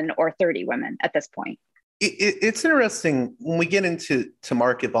 women or 30 women at this point. It's interesting when we get into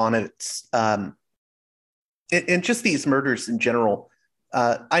Mark Ivanitz and just these murders in general.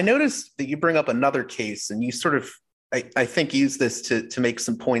 I noticed that you bring up another case, and you sort of, I think, use this to make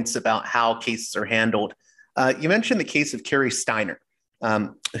some points about how cases are handled. You mentioned the case of Cary Steiner,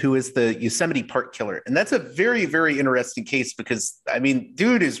 who is the Yosemite Park killer. And that's a very, very interesting case because, I mean,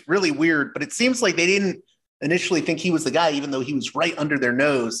 dude is really weird, but it seems like they didn't initially think he was the guy, even though he was right under their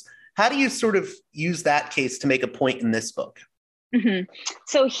nose. How do you sort of use that case to make a point in this book? Mm-hmm.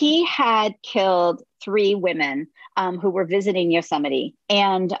 So he had killed 3 women who were visiting Yosemite.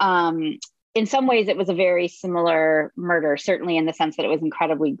 And in some ways, it was a very similar murder, certainly in the sense that it was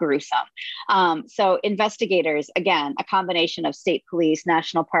incredibly gruesome. So investigators, again, a combination of state police,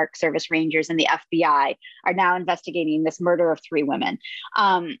 National Park Service rangers, and the FBI are now investigating this murder of 3 women.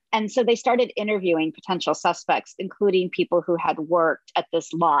 And so they started interviewing potential suspects, including people who had worked at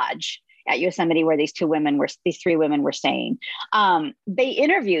this lodge at Yosemite where these 3 women were staying. They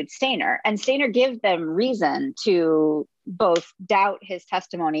interviewed Stainer, and Stainer gave them reason to both doubt his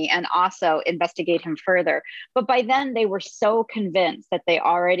testimony and also investigate him further. But by then they were so convinced that they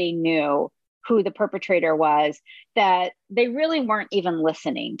already knew who the perpetrator was that they really weren't even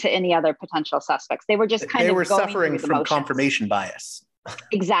listening to any other potential suspects. They were just they were suffering from confirmation bias.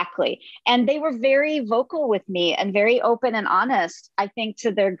 Exactly. And they were very vocal with me and very open and honest, I think,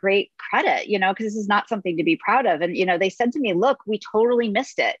 to their great credit, because this is not something to be proud of. And, they said to me, look, we totally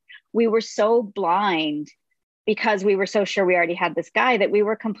missed it. We were so blind because we were so sure we already had this guy that we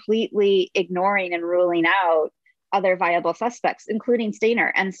were completely ignoring and ruling out other viable suspects, including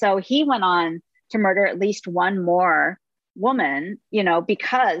Stainer. And so he went on to murder at least 1 more woman,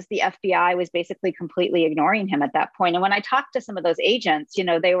 because the FBI was basically completely ignoring him at that point. And when I talked to some of those agents,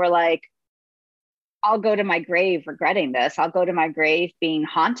 they were like, I'll go to my grave regretting this. I'll go to my grave being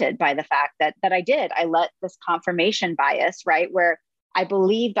haunted by the fact that I let this confirmation bias, right, where I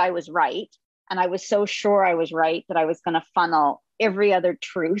believed I was right. And I was so sure I was right that I was going to funnel every other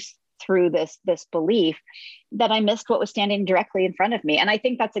truth through this belief that I missed what was standing directly in front of me. And I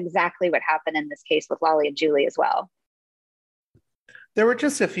think that's exactly what happened in this case with Lolly and Julie as well. There were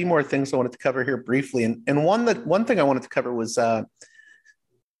just a few more things I wanted to cover here briefly. And one thing I wanted to cover was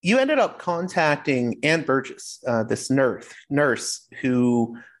you ended up contacting Ann Burgess, this nurse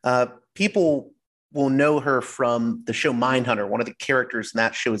who people will know her from the show Mindhunter. One of the characters in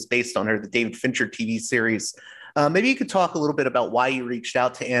that show is based on her, the David Fincher TV series. Maybe you could talk a little bit about why you reached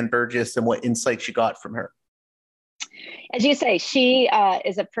out to Ann Burgess and what insights you got from her. As you say, she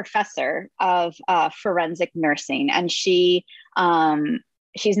is a professor of forensic nursing, and she's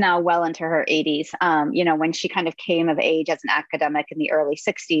now well into her 80s. When she kind of came of age as an academic in the early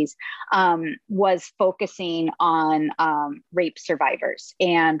 60s, was focusing on rape survivors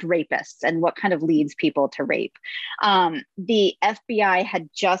and rapists and what kind of leads people to rape. The FBI had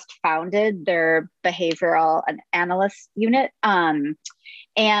just founded their behavioral analyst unit,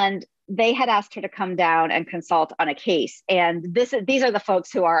 and they had asked her to come down and consult on a case. And these are the folks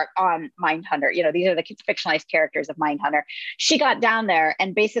who are on Mindhunter. These are the fictionalized characters of Mindhunter. She got down there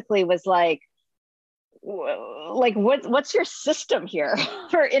and basically was like, what's your system here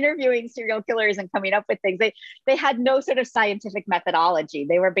for interviewing serial killers and coming up with things? They had no sort of scientific methodology.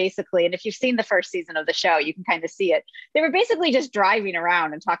 They were basically, and if you've seen the first season of the show, you can kind of see it. They were basically just driving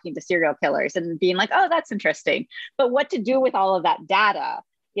around and talking to serial killers and being like, oh, that's interesting. But what to do with all of that data,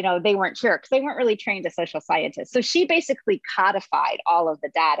 they weren't sure because they weren't really trained as social scientists. So she basically codified all of the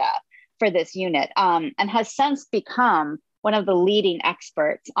data for this unit, and has since become one of the leading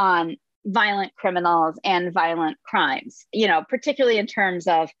experts on violent criminals and violent crimes, particularly in terms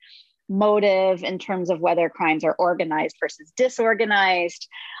of motive, in terms of whether crimes are organized versus disorganized.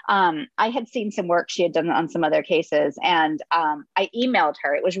 I had seen some work she had done on some other cases, and I emailed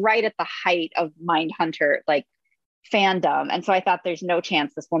her. It was right at the height of Mindhunter, fandom. And so I thought there's no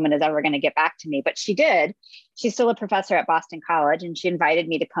chance this woman is ever going to get back to me, but she did. She's still a professor at Boston College, and she invited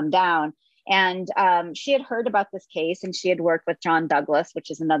me to come down. And she had heard about this case, and she had worked with John Douglas,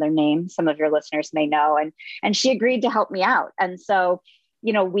 which is another name some of your listeners may know. And she agreed to help me out. And so,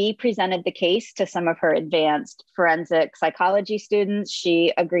 we presented the case to some of her advanced forensic psychology students.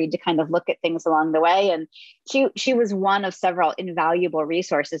 She agreed to kind of look at things along the way. And she was one of several invaluable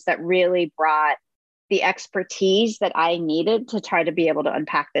resources that really brought the expertise that I needed to try to be able to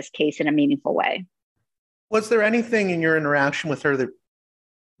unpack this case in a meaningful way. Was there anything in your interaction with her that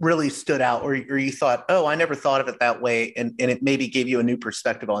really stood out, or you thought, oh, I never thought of it that way, and it maybe gave you a new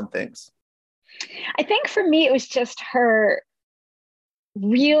perspective on things? I think for me, it was just her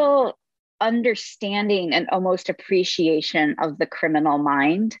real understanding and almost appreciation of the criminal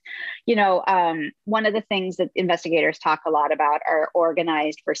mind. One of the things that investigators talk a lot about are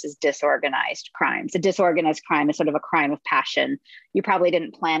organized versus disorganized crimes. A disorganized crime is sort of a crime of passion. You probably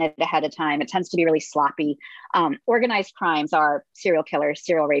didn't plan it ahead of time. It tends to be really sloppy. Organized crimes are serial killers,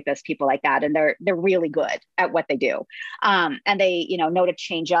 serial rapists, people like that, and they're really good at what they do. And they, know to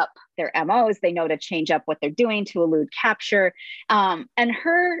change up their MOs. They know to change up what they're doing to elude capture. And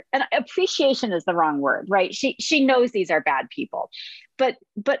appreciation is the wrong word, right? She knows these are bad people, but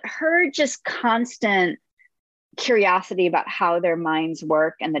her just constant curiosity about how their minds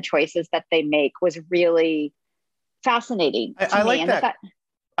work and the choices that they make was really fascinating to me. I like that.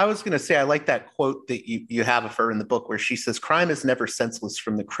 I was going to say, I like that quote that you have of her in the book where she says, crime is never senseless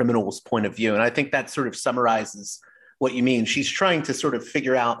from the criminal's point of view. And I think that sort of summarizes what you mean. She's trying to sort of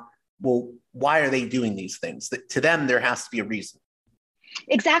figure out, well, why are they doing these things? That to them, there has to be a reason.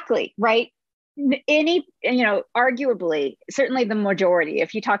 Exactly. Right. Arguably, certainly the majority,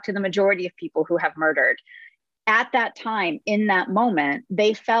 if you talk to the majority of people who have murdered, at that time, in that moment,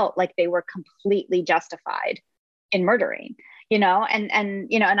 they felt like they were completely justified in murdering, and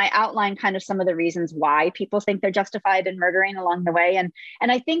I outlined kind of some of the reasons why people think they're justified in murdering along the way. And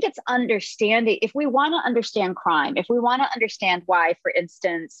I think it's understanding, if we want to understand crime, if we want to understand why, for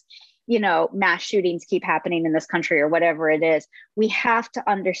instance, mass shootings keep happening in this country or whatever it is, we have to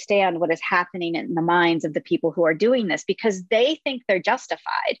understand what is happening in the minds of the people who are doing this, because they think they're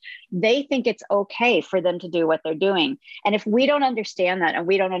justified. They think it's okay for them to do what they're doing. And if we don't understand that, and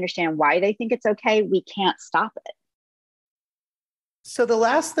we don't understand why they think it's okay, we can't stop it. So the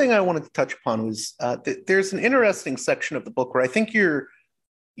last thing I wanted to touch upon was there's an interesting section of the book where I think you're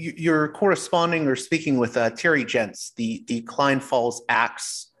corresponding or speaking with Terry Jentz, the Klein Falls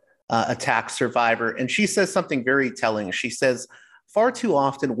Axe attack survivor. And she says something very telling. She says, far too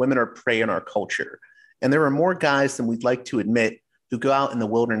often women are prey in our culture, and there are more guys than we'd like to admit who go out in the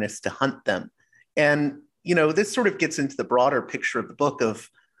wilderness to hunt them. And, this sort of gets into the broader picture of the book of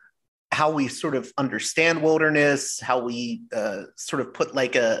how we sort of understand wilderness, how we sort of put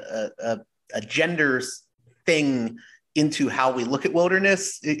like a gender thing into how we look at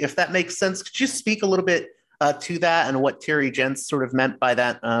wilderness, if that makes sense. Could you speak a little bit to that and what Terry Jentz sort of meant by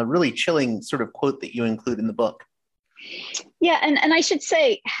that really chilling sort of quote that you include in the book? Yeah, and I should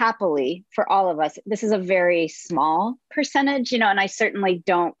say, happily, for all of us, this is a very small percentage, and I certainly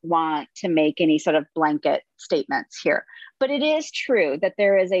don't want to make any sort of blanket statements here. But it is true that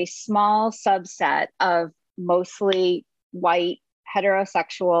there is a small subset of mostly white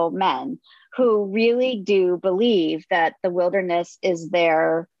heterosexual men who really do believe that the wilderness is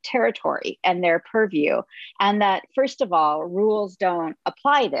their territory and their purview. And that, first of all, rules don't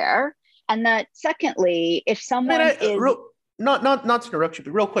apply there. And that secondly, if someone not to interrupt you,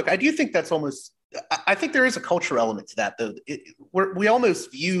 but real quick, I do think that's almost, I think there is a cultural element to that, though. We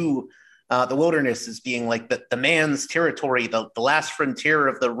almost view the wilderness as being like the man's territory, the last frontier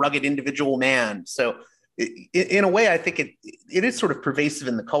of the rugged individual man. So in a way, I think it is sort of pervasive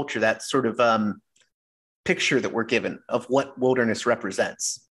in the culture, that sort of picture that we're given of what wilderness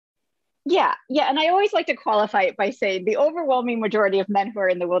represents. Yeah. And I always like to qualify it by saying the overwhelming majority of men who are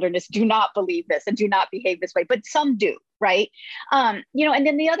in the wilderness do not believe this and do not behave this way, but some do, right? And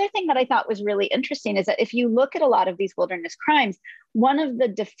then the other thing that I thought was really interesting is that if you look at a lot of these wilderness crimes, one of the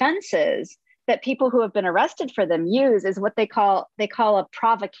defenses that people who have been arrested for them use is what they call a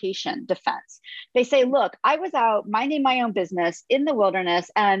provocation defense. They say, look, I was out minding my own business in the wilderness,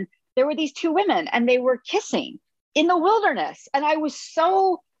 and there were these two women and they were kissing in the wilderness. And I was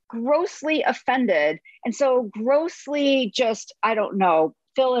so grossly offended and so grossly just, I don't know,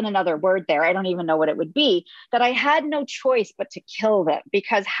 fill in another word there, I don't even know what it would be, that I had no choice but to kill them,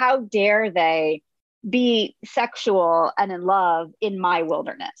 because how dare they be sexual and in love in my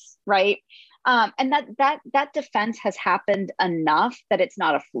wilderness, right? And that defense has happened enough that it's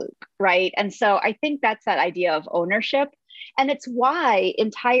not a fluke, right? And so I think that's that idea of ownership. And it's why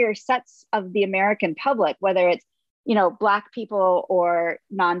entire sets of the American public, whether it's, Black people or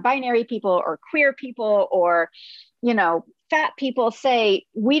non-binary people or queer people or, fat people, say,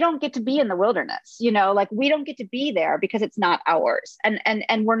 we don't get to be in the wilderness, like we don't get to be there because it's not ours. And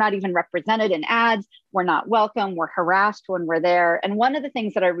we're not even represented in ads. We're not welcome. We're harassed when we're there. And one of the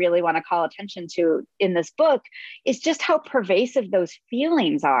things that I really want to call attention to in this book is just how pervasive those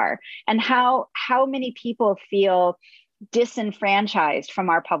feelings are, and how many people feel disenfranchised from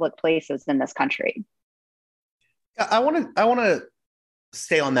our public places in this country. I want to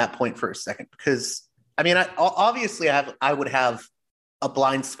stay on that point for a second, because I mean, I would have a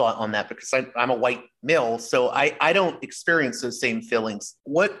blind spot on that because I'm a white male, so I don't experience those same feelings.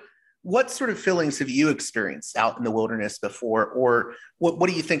 What sort of feelings have you experienced out in the wilderness before, or what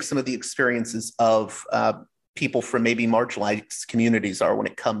do you think some of the experiences of people from maybe marginalized communities are when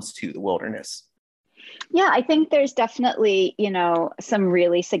it comes to the wilderness? Yeah, I think there's definitely, some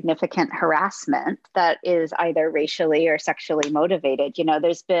really significant harassment that is either racially or sexually motivated.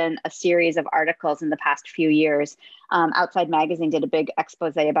 There's been a series of articles in the past few years. Outside Magazine did a big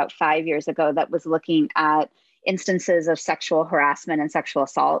expose about 5 years ago that was looking at instances of sexual harassment and sexual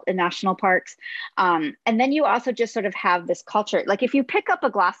assault in national parks. And then you also just sort of have this culture. Like if you pick up a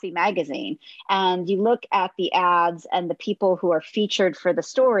glossy magazine and you look at the ads and the people who are featured for the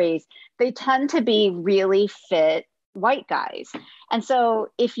stories, they tend to be really fit white guys. And so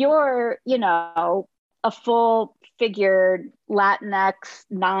if you're, a full figured Latinx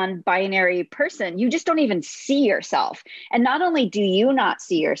non-binary person, you just don't even see yourself. And not only do you not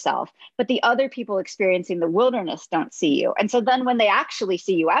see yourself, but the other people experiencing the wilderness don't see you. And so then when they actually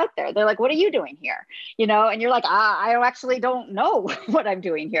see you out there, they're like, what are you doing here? And you're like, I actually don't know what I'm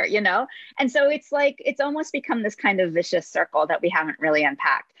doing here, And so it's like, it's almost become this kind of vicious circle that we haven't really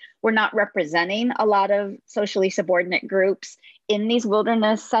unpacked. We're not representing a lot of socially subordinate groups in these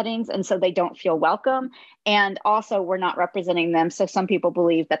wilderness settings, and so they don't feel welcome. And also we're not representing them, so some people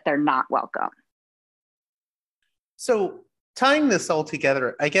believe that they're not welcome. So tying this all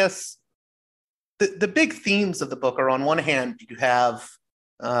together, I guess the big themes of the book are, on one hand, you have,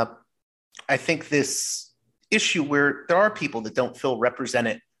 I think, this issue where there are people that don't feel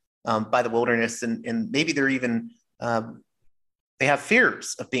represented by the wilderness, and maybe they're even, they have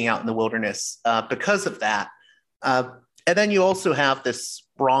fears of being out in the wilderness because of that. And then you also have this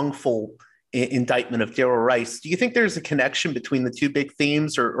wrongful indictment of Darrell Rice. Do you think there's a connection between the two big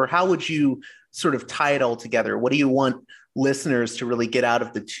themes, or how would you sort of tie it all together? What do you want listeners to really get out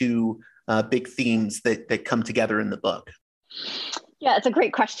of the two big themes that come together in the book? Yeah, it's a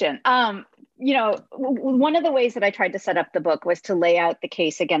great question. One of the ways that I tried to set up the book was to lay out the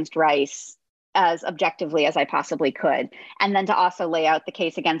case against Rice as objectively as I possibly could. And then to also lay out the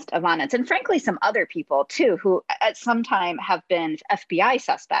case against Evonitz, and frankly, some other people too, who at some time have been FBI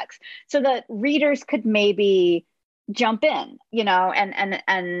suspects, so that readers could maybe jump in,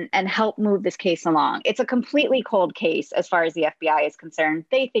 and help move this case along. It's a completely cold case as far as the FBI is concerned.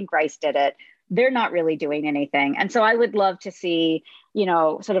 They think Rice did it. They're not really doing anything. And so I would love to see,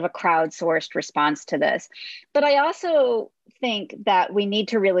 sort of a crowdsourced response to this. But I also think that we need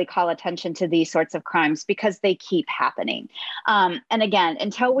to really call attention to these sorts of crimes because they keep happening. And again,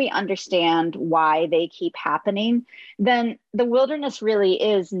 until we understand why they keep happening, then the wilderness really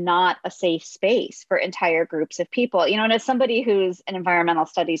is not a safe space for entire groups of people. And as somebody who's an environmental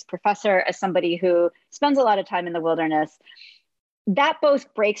studies professor, as somebody who spends a lot of time in the wilderness, that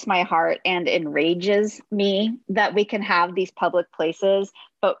both breaks my heart and enrages me that we can have these public places,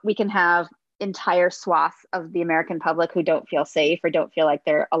 but we can have entire swaths of the American public who don't feel safe or don't feel like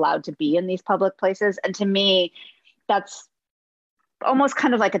they're allowed to be in these public places. And to me, that's almost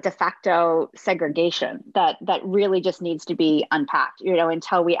kind of like a de facto segregation that really just needs to be unpacked,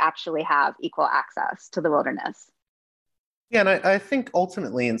 until we actually have equal access to the wilderness. Yeah, and I think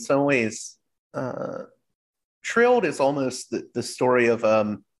ultimately, in some ways, Trailed is almost the story of,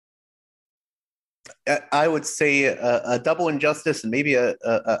 I would say, a double injustice and maybe a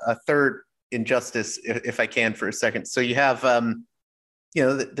third injustice, if I can, for a second. So you have,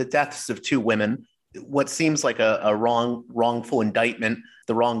 the deaths of two women, what seems like a wrongful indictment.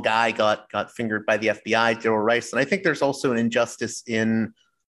 The wrong guy got fingered by the FBI, Darrell Rice. And I think there's also an injustice in,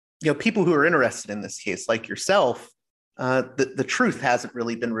 people who are interested in this case, like yourself. The truth hasn't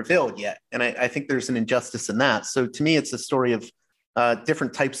really been revealed yet. And I think there's an injustice in that. So to me, it's a story of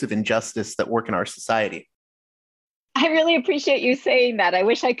different types of injustice that work in our society. I really appreciate you saying that. I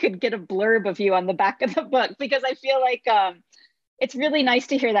wish I could get a blurb of you on the back of the book, because I feel like it's really nice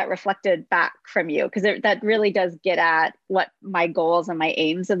to hear that reflected back from you, because that really does get at what my goals and my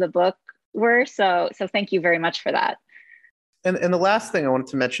aims of the book were. So thank you very much for that. And the last thing I wanted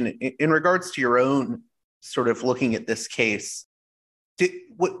to mention in regards to your own sort of looking at this case, did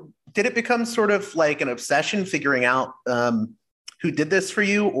it become sort of like an obsession figuring out who did this for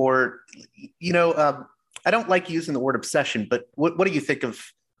you? Or, I don't like using the word obsession, but what do you think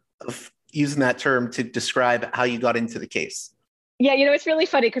of using that term to describe how you got into the case? Yeah, it's really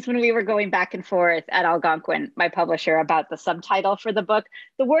funny because when we were going back and forth at Algonquin, my publisher, about the subtitle for the book,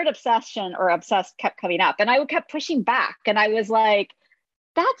 the word obsession or obsessed kept coming up. And I kept pushing back. And I was like,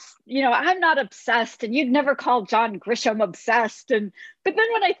 that's, I'm not obsessed, and you'd never call John Grisham obsessed. But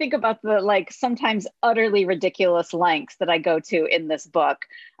then when I think about the sometimes utterly ridiculous lengths that I go to in this book,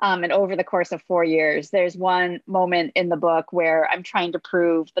 and over the course of 4 years, there's one moment in the book where I'm trying to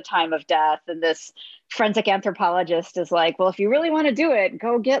prove the time of death. And this forensic anthropologist is like, well, if you really want to do it,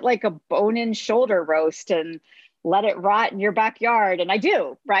 go get like a bone-in shoulder roast and let it rot in your backyard. And I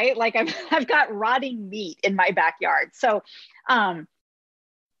do, right? Like I've got rotting meat in my backyard. So,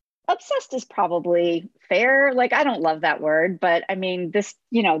 obsessed is probably fair. I don't love that word, but I mean, this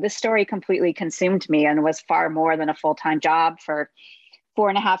story completely consumed me and was far more than a full-time job for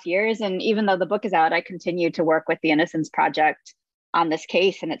 4.5 years. And even though the book is out, I continue to work with the Innocence Project on this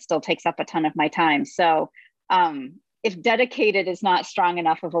case, and it still takes up a ton of my time. So if dedicated is not strong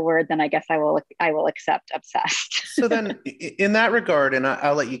enough of a word, then I guess I will accept obsessed. So then in that regard, and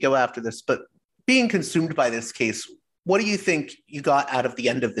I'll let you go after this, but being consumed by this case, what do you think you got out of the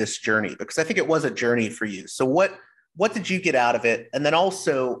end of this journey? Because I think it was a journey for you. So what did you get out of it? And then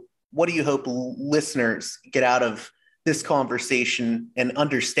also, what do you hope listeners get out of this conversation and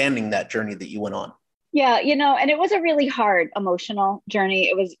understanding that journey that you went on? Yeah, and it was a really hard emotional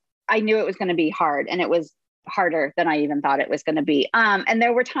journey. I knew it was going to be hard, and it was harder than I even thought it was going to be. And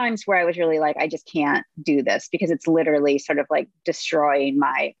there were times where I was really like, I just can't do this, because it's literally sort of like destroying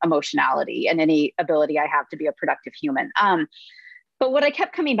my emotionality and any ability I have to be a productive human. But what I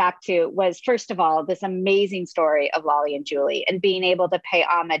kept coming back to was, first of all, this amazing story of Lolly and Julie, and being able to pay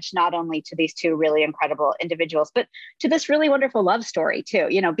homage not only to these two really incredible individuals, but to this really wonderful love story too.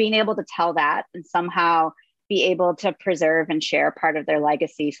 Being able to tell that and somehow be able to preserve and share part of their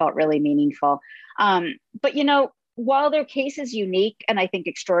legacy felt really meaningful. But, while their case is unique and I think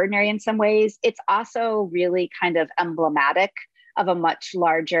extraordinary in some ways, it's also really kind of emblematic of a much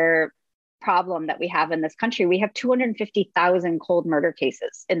larger problem that we have in this country. We have 250,000 cold murder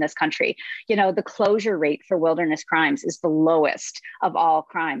cases in this country. The closure rate for wilderness crimes is the lowest of all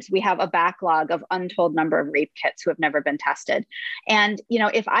crimes. We have a backlog of untold number of rape kits who have never been tested. And,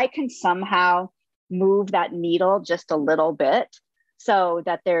 if I can somehow move that needle just a little bit so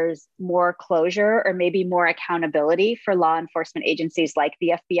that there's more closure or maybe more accountability for law enforcement agencies like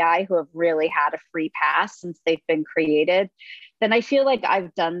the FBI, who have really had a free pass since they've been created, then I feel like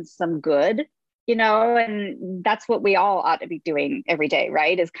I've done some good, and that's what we all ought to be doing every day,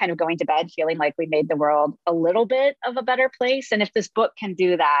 right? Is kind of going to bed feeling like we made the world a little bit of a better place. And if this book can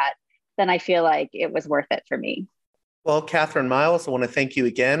do that, then I feel like it was worth it for me. Well, Catherine Miles, I want to thank you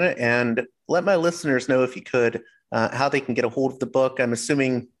again, and let my listeners know, if you could, how they can get a hold of the book. I'm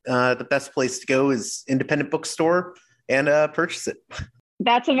assuming the best place to go is independent bookstore, and purchase it.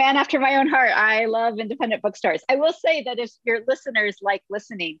 That's a man after my own heart. I love independent bookstores. I will say that if your listeners like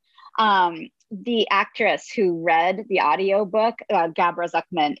listening, the actress who read the audiobook, Gabra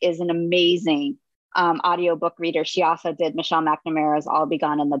Zuckman, is an amazing audiobook reader. She also did Michelle McNamara's I'll Be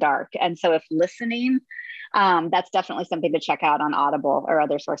Gone in the Dark. And so if listening, that's definitely something to check out on Audible or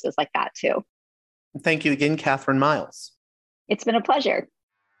other sources like that too. Thank you again, Catherine Miles. It's been a pleasure.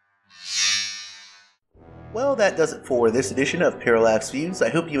 Well, that does it for this edition of Parallax Views. I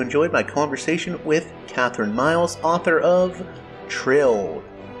hope you enjoyed my conversation with Catherine Miles, author of Trilled,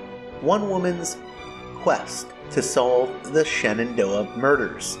 One Woman's Quest to Solve the Shenandoah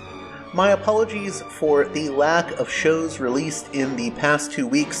Murders. My apologies for the lack of shows released in the past 2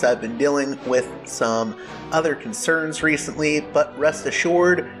 weeks. I've been dealing with some other concerns recently, but rest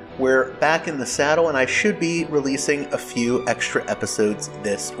assured, we're back in the saddle and I should be releasing a few extra episodes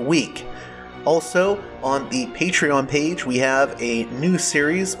this week. Also, on the Patreon page, we have a new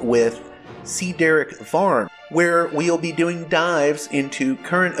series with C. Derek Varn, where we'll be doing dives into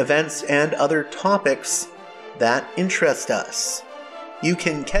current events and other topics that interest us. You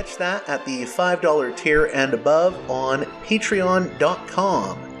can catch that at the $5 tier and above on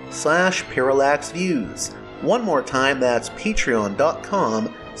patreon.com/parallaxviews. One more time, that's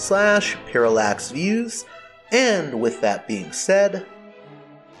patreon.com/parallaxviews. And with that being said,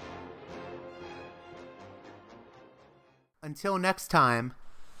 until next time,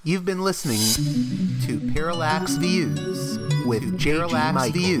 you've been listening to Parallax Views with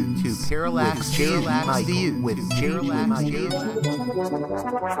Parallax Views to Parallax Views with Parallax Views.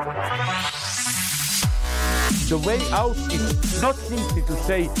 The way out is not simply to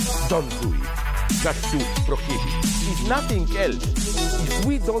say don't do it, just to prohibit. It's nothing else. If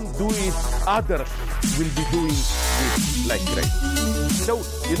we don't do it, others will be doing it like crazy. So,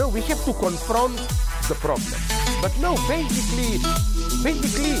 we have to confront the problem. But no, basically,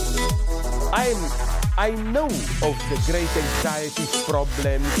 I know of the great anxieties,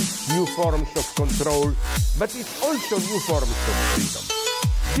 problems, new forms of control, but it's also new forms of freedom.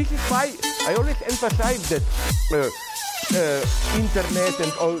 This is why I always emphasize that internet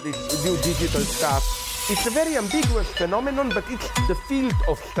and all this new digital stuff, it's a very ambiguous phenomenon, but it's the field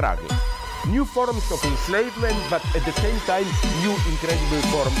of struggle. New forms of enslavement, but at the same time, new incredible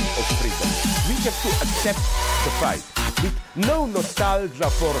forms of freedom. We have to accept the fight with no nostalgia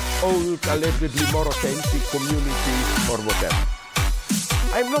for old, allegedly more authentic communities or whatever.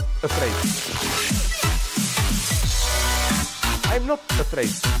 I'm not afraid. I'm not afraid.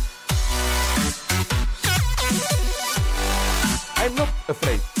 I'm not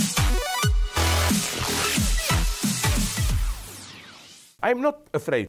afraid. I'm not afraid.